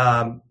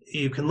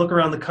 You can look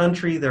around the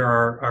country. There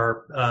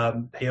are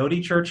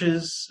peyote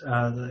churches.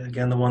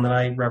 Again, the one that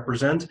I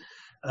represent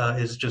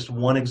is just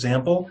one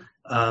example.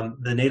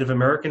 The Native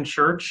American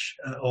Church,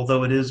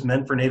 although it is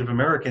meant for Native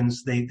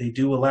Americans, they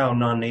do allow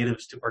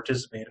non-natives to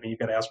participate. I mean, you've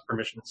got to ask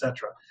permission,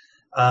 etc.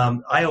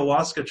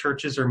 Ayahuasca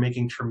churches are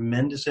making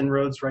tremendous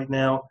inroads right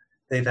now.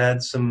 They've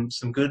had some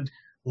good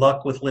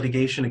luck with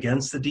litigation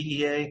against the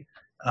DEA.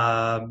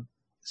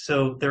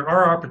 So there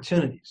are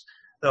opportunities.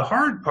 The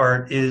hard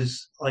part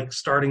is like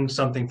starting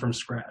something from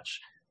scratch.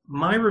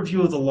 My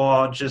review of the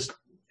law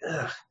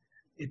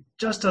it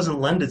just doesn't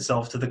lend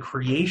itself to the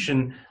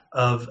creation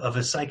of a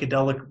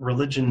psychedelic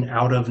religion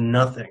out of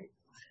nothing.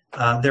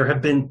 There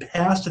have been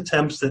past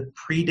attempts that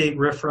predate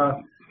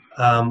RFRA.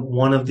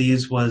 One of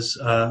these was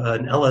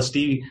an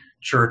LSD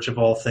church, of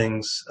all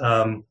things,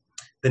 the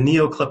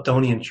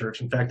Neo-Kleptonian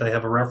Church. In fact, I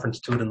have a reference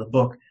to it in the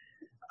book.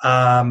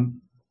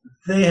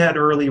 They had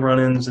early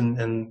run-ins,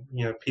 and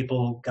you know,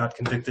 people got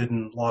convicted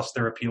and lost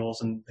their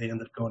appeals, and they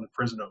ended up going to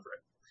prison over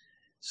it.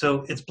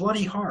 So it's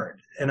bloody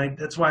hard, and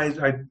that's why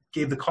I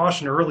gave the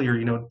caution earlier.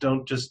 You know,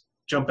 don't just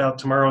jump out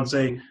tomorrow and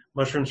say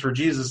mushrooms for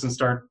Jesus and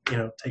start, you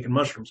know, taking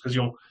mushrooms, because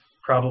you'll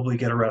probably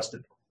get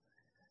arrested.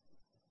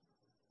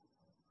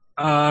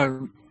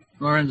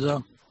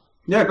 Lorenzo.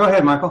 Yeah, go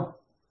ahead, Michael.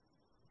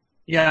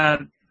 Yeah,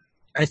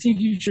 I think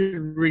you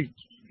should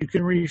you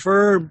can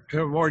refer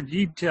to more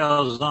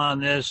details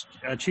on this.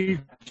 Chief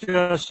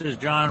Justice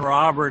John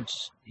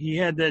Roberts, he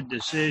had that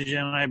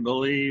decision, I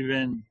believe,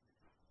 in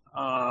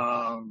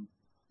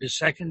his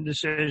second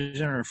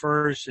decision or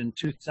first in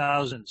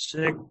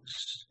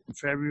 2006, in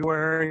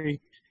February.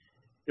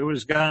 It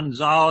was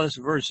Gonzalez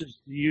versus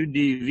the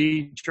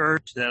UDV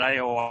Church, that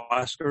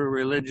ayahuasca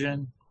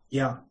religion.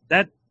 Yeah.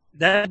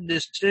 That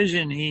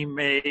decision he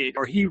made,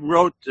 or he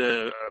wrote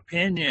the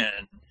opinion,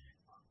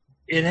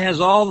 it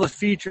has all the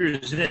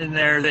features in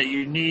there that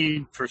you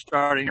need for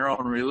starting your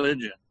own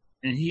religion.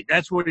 And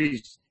that's what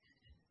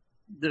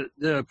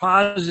the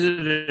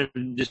positive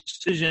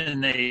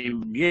decision they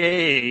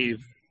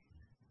gave,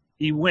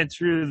 he went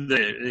through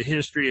the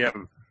history of,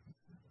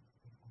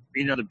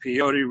 the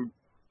peyote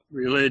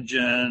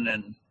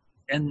religion,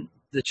 and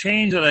the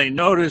change that I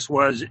noticed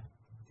was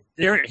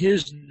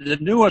the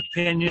new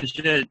opinion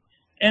said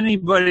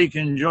anybody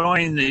can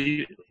join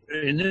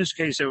in this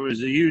case it was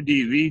the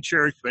UDV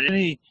church, but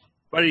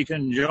anybody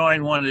can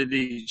join one of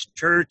these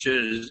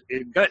churches.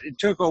 It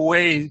took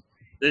away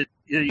that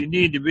you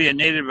need to be a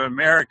Native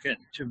American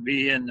to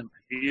be in the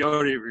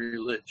peyote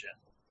religion.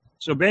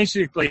 So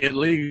basically it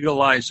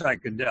legalized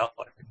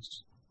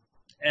psychedelics.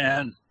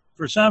 And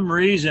for some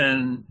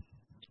reason,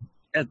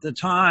 at the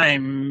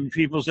time,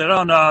 people said,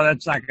 oh, no,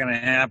 that's not going to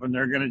happen.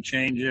 They're going to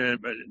change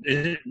it. But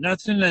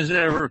nothing has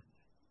ever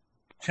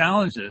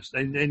challenged this.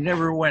 They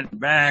never went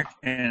back.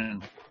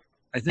 And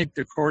I think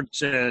the court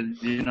said,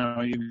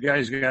 you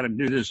guys got to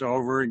do this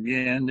over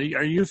again.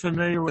 Are you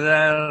familiar with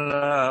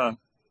that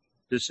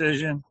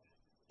decision?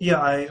 Yeah,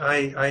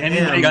 I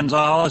am.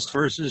 Gonzalez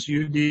versus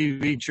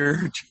UDV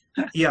Church.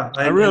 Yeah.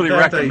 I really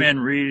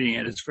recommend reading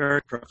it. It's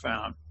very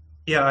profound.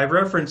 Yeah, I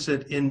reference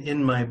it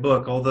in my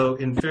book, although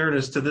in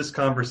fairness to this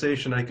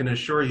conversation, I can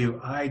assure you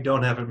I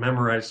don't have it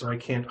memorized, so I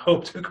can't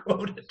hope to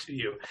quote it to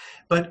you.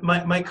 But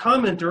my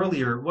comment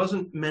earlier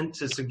wasn't meant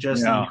to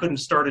suggest that you couldn't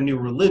start a new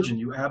religion.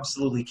 You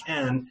absolutely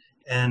can,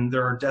 and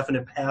there are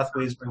definite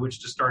pathways by which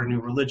to start a new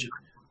religion.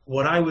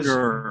 What I was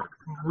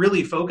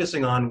really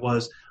focusing on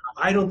was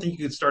I don't think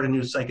you could start a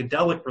new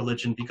psychedelic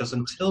religion, because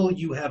until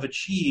you have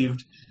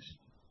achieved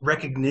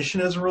recognition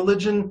as a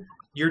religion,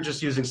 you're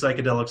just using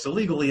psychedelics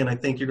illegally, and I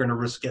think you're going to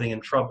risk getting in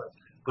trouble,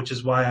 which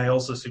is why I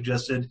also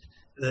suggested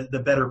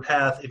the better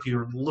path, if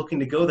you're looking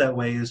to go that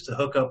way, is to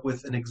hook up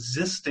with an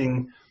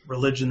existing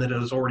religion that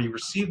has already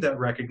received that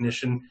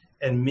recognition,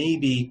 and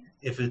maybe,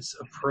 if it's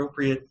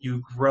appropriate,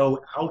 you grow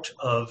out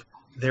of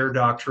their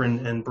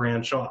doctrine and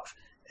branch off.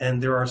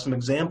 And there are some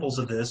examples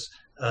of this.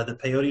 The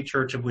Peyote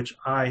Church, of which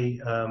I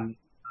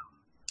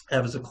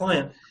have as a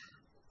client,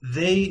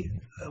 they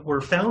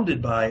were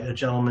founded by a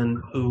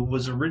gentleman who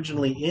was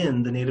originally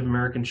in the Native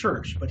American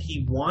church, but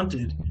he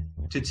wanted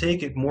to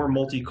take it more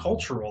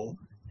multicultural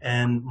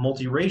and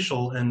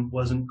multiracial and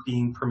wasn't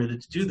being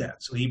permitted to do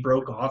that. So he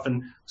broke off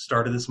and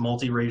started this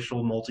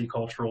multiracial,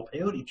 multicultural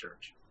peyote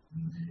church.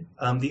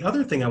 The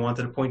other thing I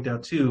wanted to point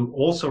out too,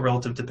 also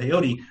relative to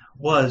peyote,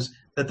 was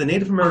that the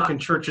Native American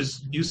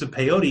church's use of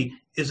peyote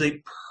is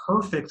a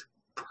perfect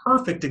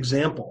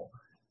example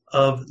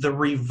of the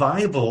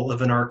revival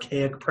of an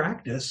archaic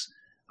practice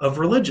of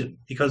religion,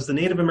 because the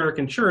Native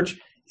American church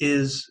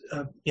is,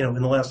 in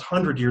the last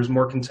 100 years,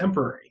 more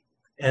contemporary.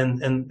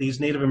 And these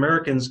Native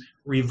Americans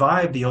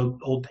revived the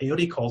old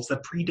peyote cults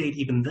that predate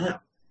even them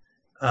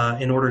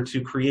in order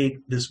to create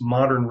this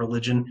modern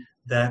religion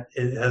that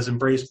has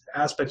embraced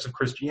aspects of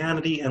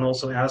Christianity and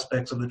also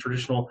aspects of the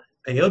traditional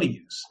peyote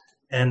use.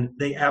 And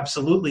they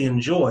absolutely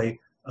enjoy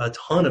a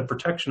ton of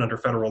protection under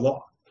federal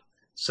law.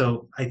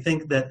 So I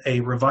think that a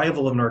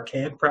revival of an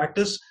archaic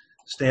practice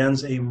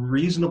stands a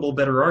reasonable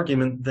better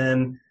argument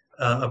than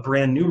a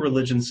brand new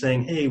religion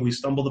saying, hey, we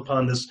stumbled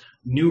upon this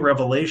new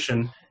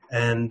revelation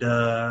and,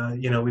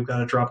 we've got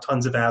to drop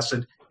tons of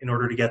acid in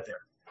order to get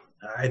there.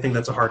 I think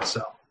that's a hard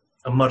sell,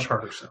 a much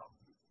harder sell.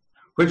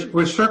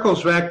 Which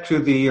circles back to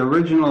the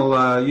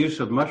original use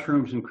of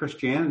mushrooms in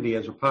Christianity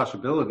as a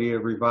possibility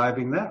of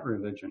reviving that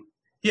religion.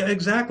 Yeah,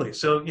 exactly.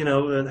 So,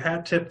 a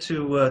hat tip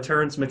to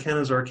Terence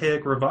McKenna's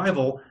Archaic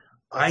Revival.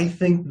 I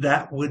think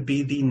that would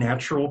be the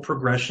natural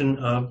progression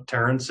of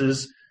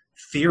Terence's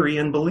theory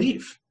and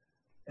belief.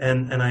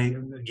 And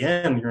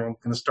you're going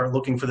to start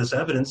looking for this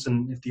evidence,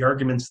 and if the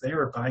argument's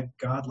there, by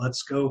God,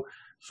 let's go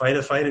fight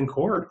a fight in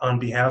court on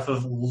behalf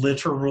of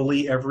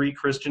literally every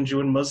Christian,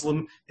 Jew, and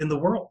Muslim in the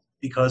world,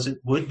 because it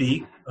would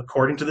be,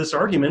 according to this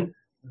argument,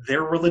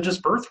 their religious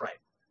birthright.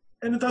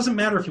 And it doesn't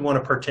matter if you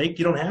want to partake,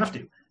 you don't have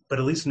to, but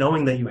at least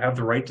knowing that you have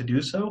the right to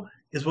do so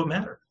is what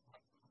matters.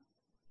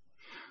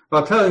 Well,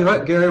 I'll tell you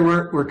what, Gary,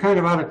 we're kind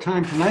of out of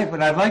time tonight, but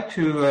I'd like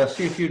to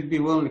see if you'd be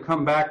willing to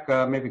come back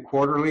maybe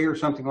quarterly or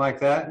something like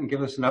that and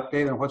give us an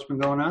update on what's been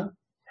going on.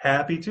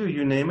 Happy to.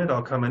 You name it.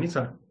 I'll come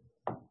anytime.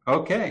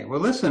 Okay. Well,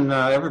 listen,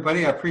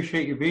 everybody, I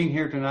appreciate you being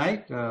here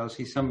tonight. I'll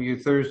see some of you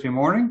Thursday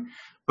morning.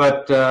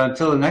 But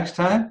until the next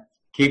time,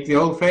 keep the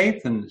old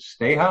faith and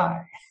stay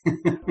high.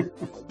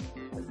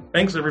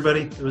 Thanks,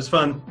 everybody. It was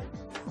fun.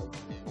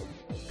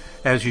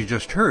 As you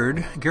just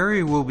heard,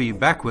 Gary will be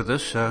back with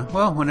us,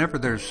 whenever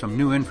there's some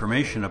new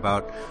information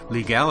about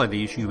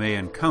legalities you may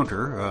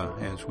encounter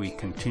as we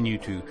continue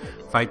to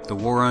fight the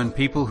war on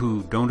people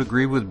who don't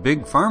agree with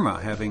Big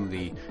Pharma having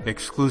the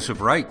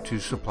exclusive right to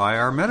supply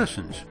our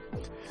medicines.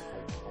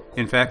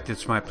 In fact,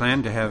 it's my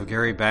plan to have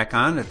Gary back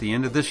on at the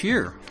end of this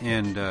year,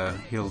 and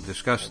he'll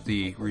discuss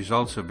the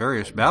results of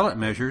various ballot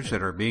measures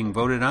that are being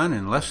voted on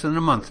in less than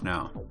a month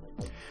now.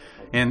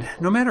 And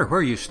no matter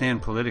where you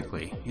stand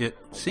politically, it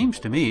seems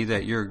to me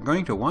that you're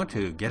going to want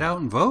to get out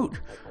and vote,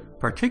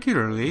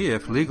 particularly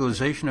if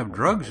legalization of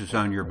drugs is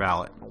on your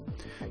ballot.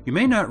 You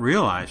may not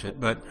realize it,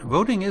 but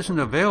voting isn't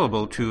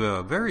available to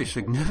a very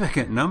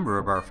significant number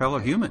of our fellow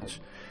humans.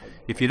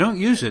 If you don't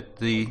use it,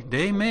 the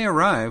day may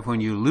arrive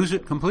when you lose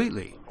it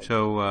completely.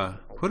 So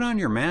put on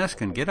your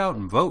mask and get out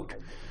and vote.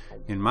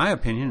 In my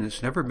opinion,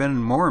 it's never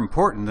been more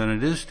important than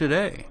it is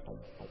today.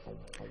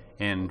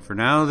 And for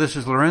now, this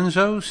is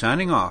Lorenzo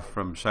signing off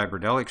from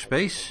Cyberdelic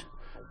Space.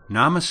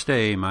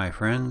 Namaste, my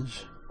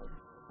friends.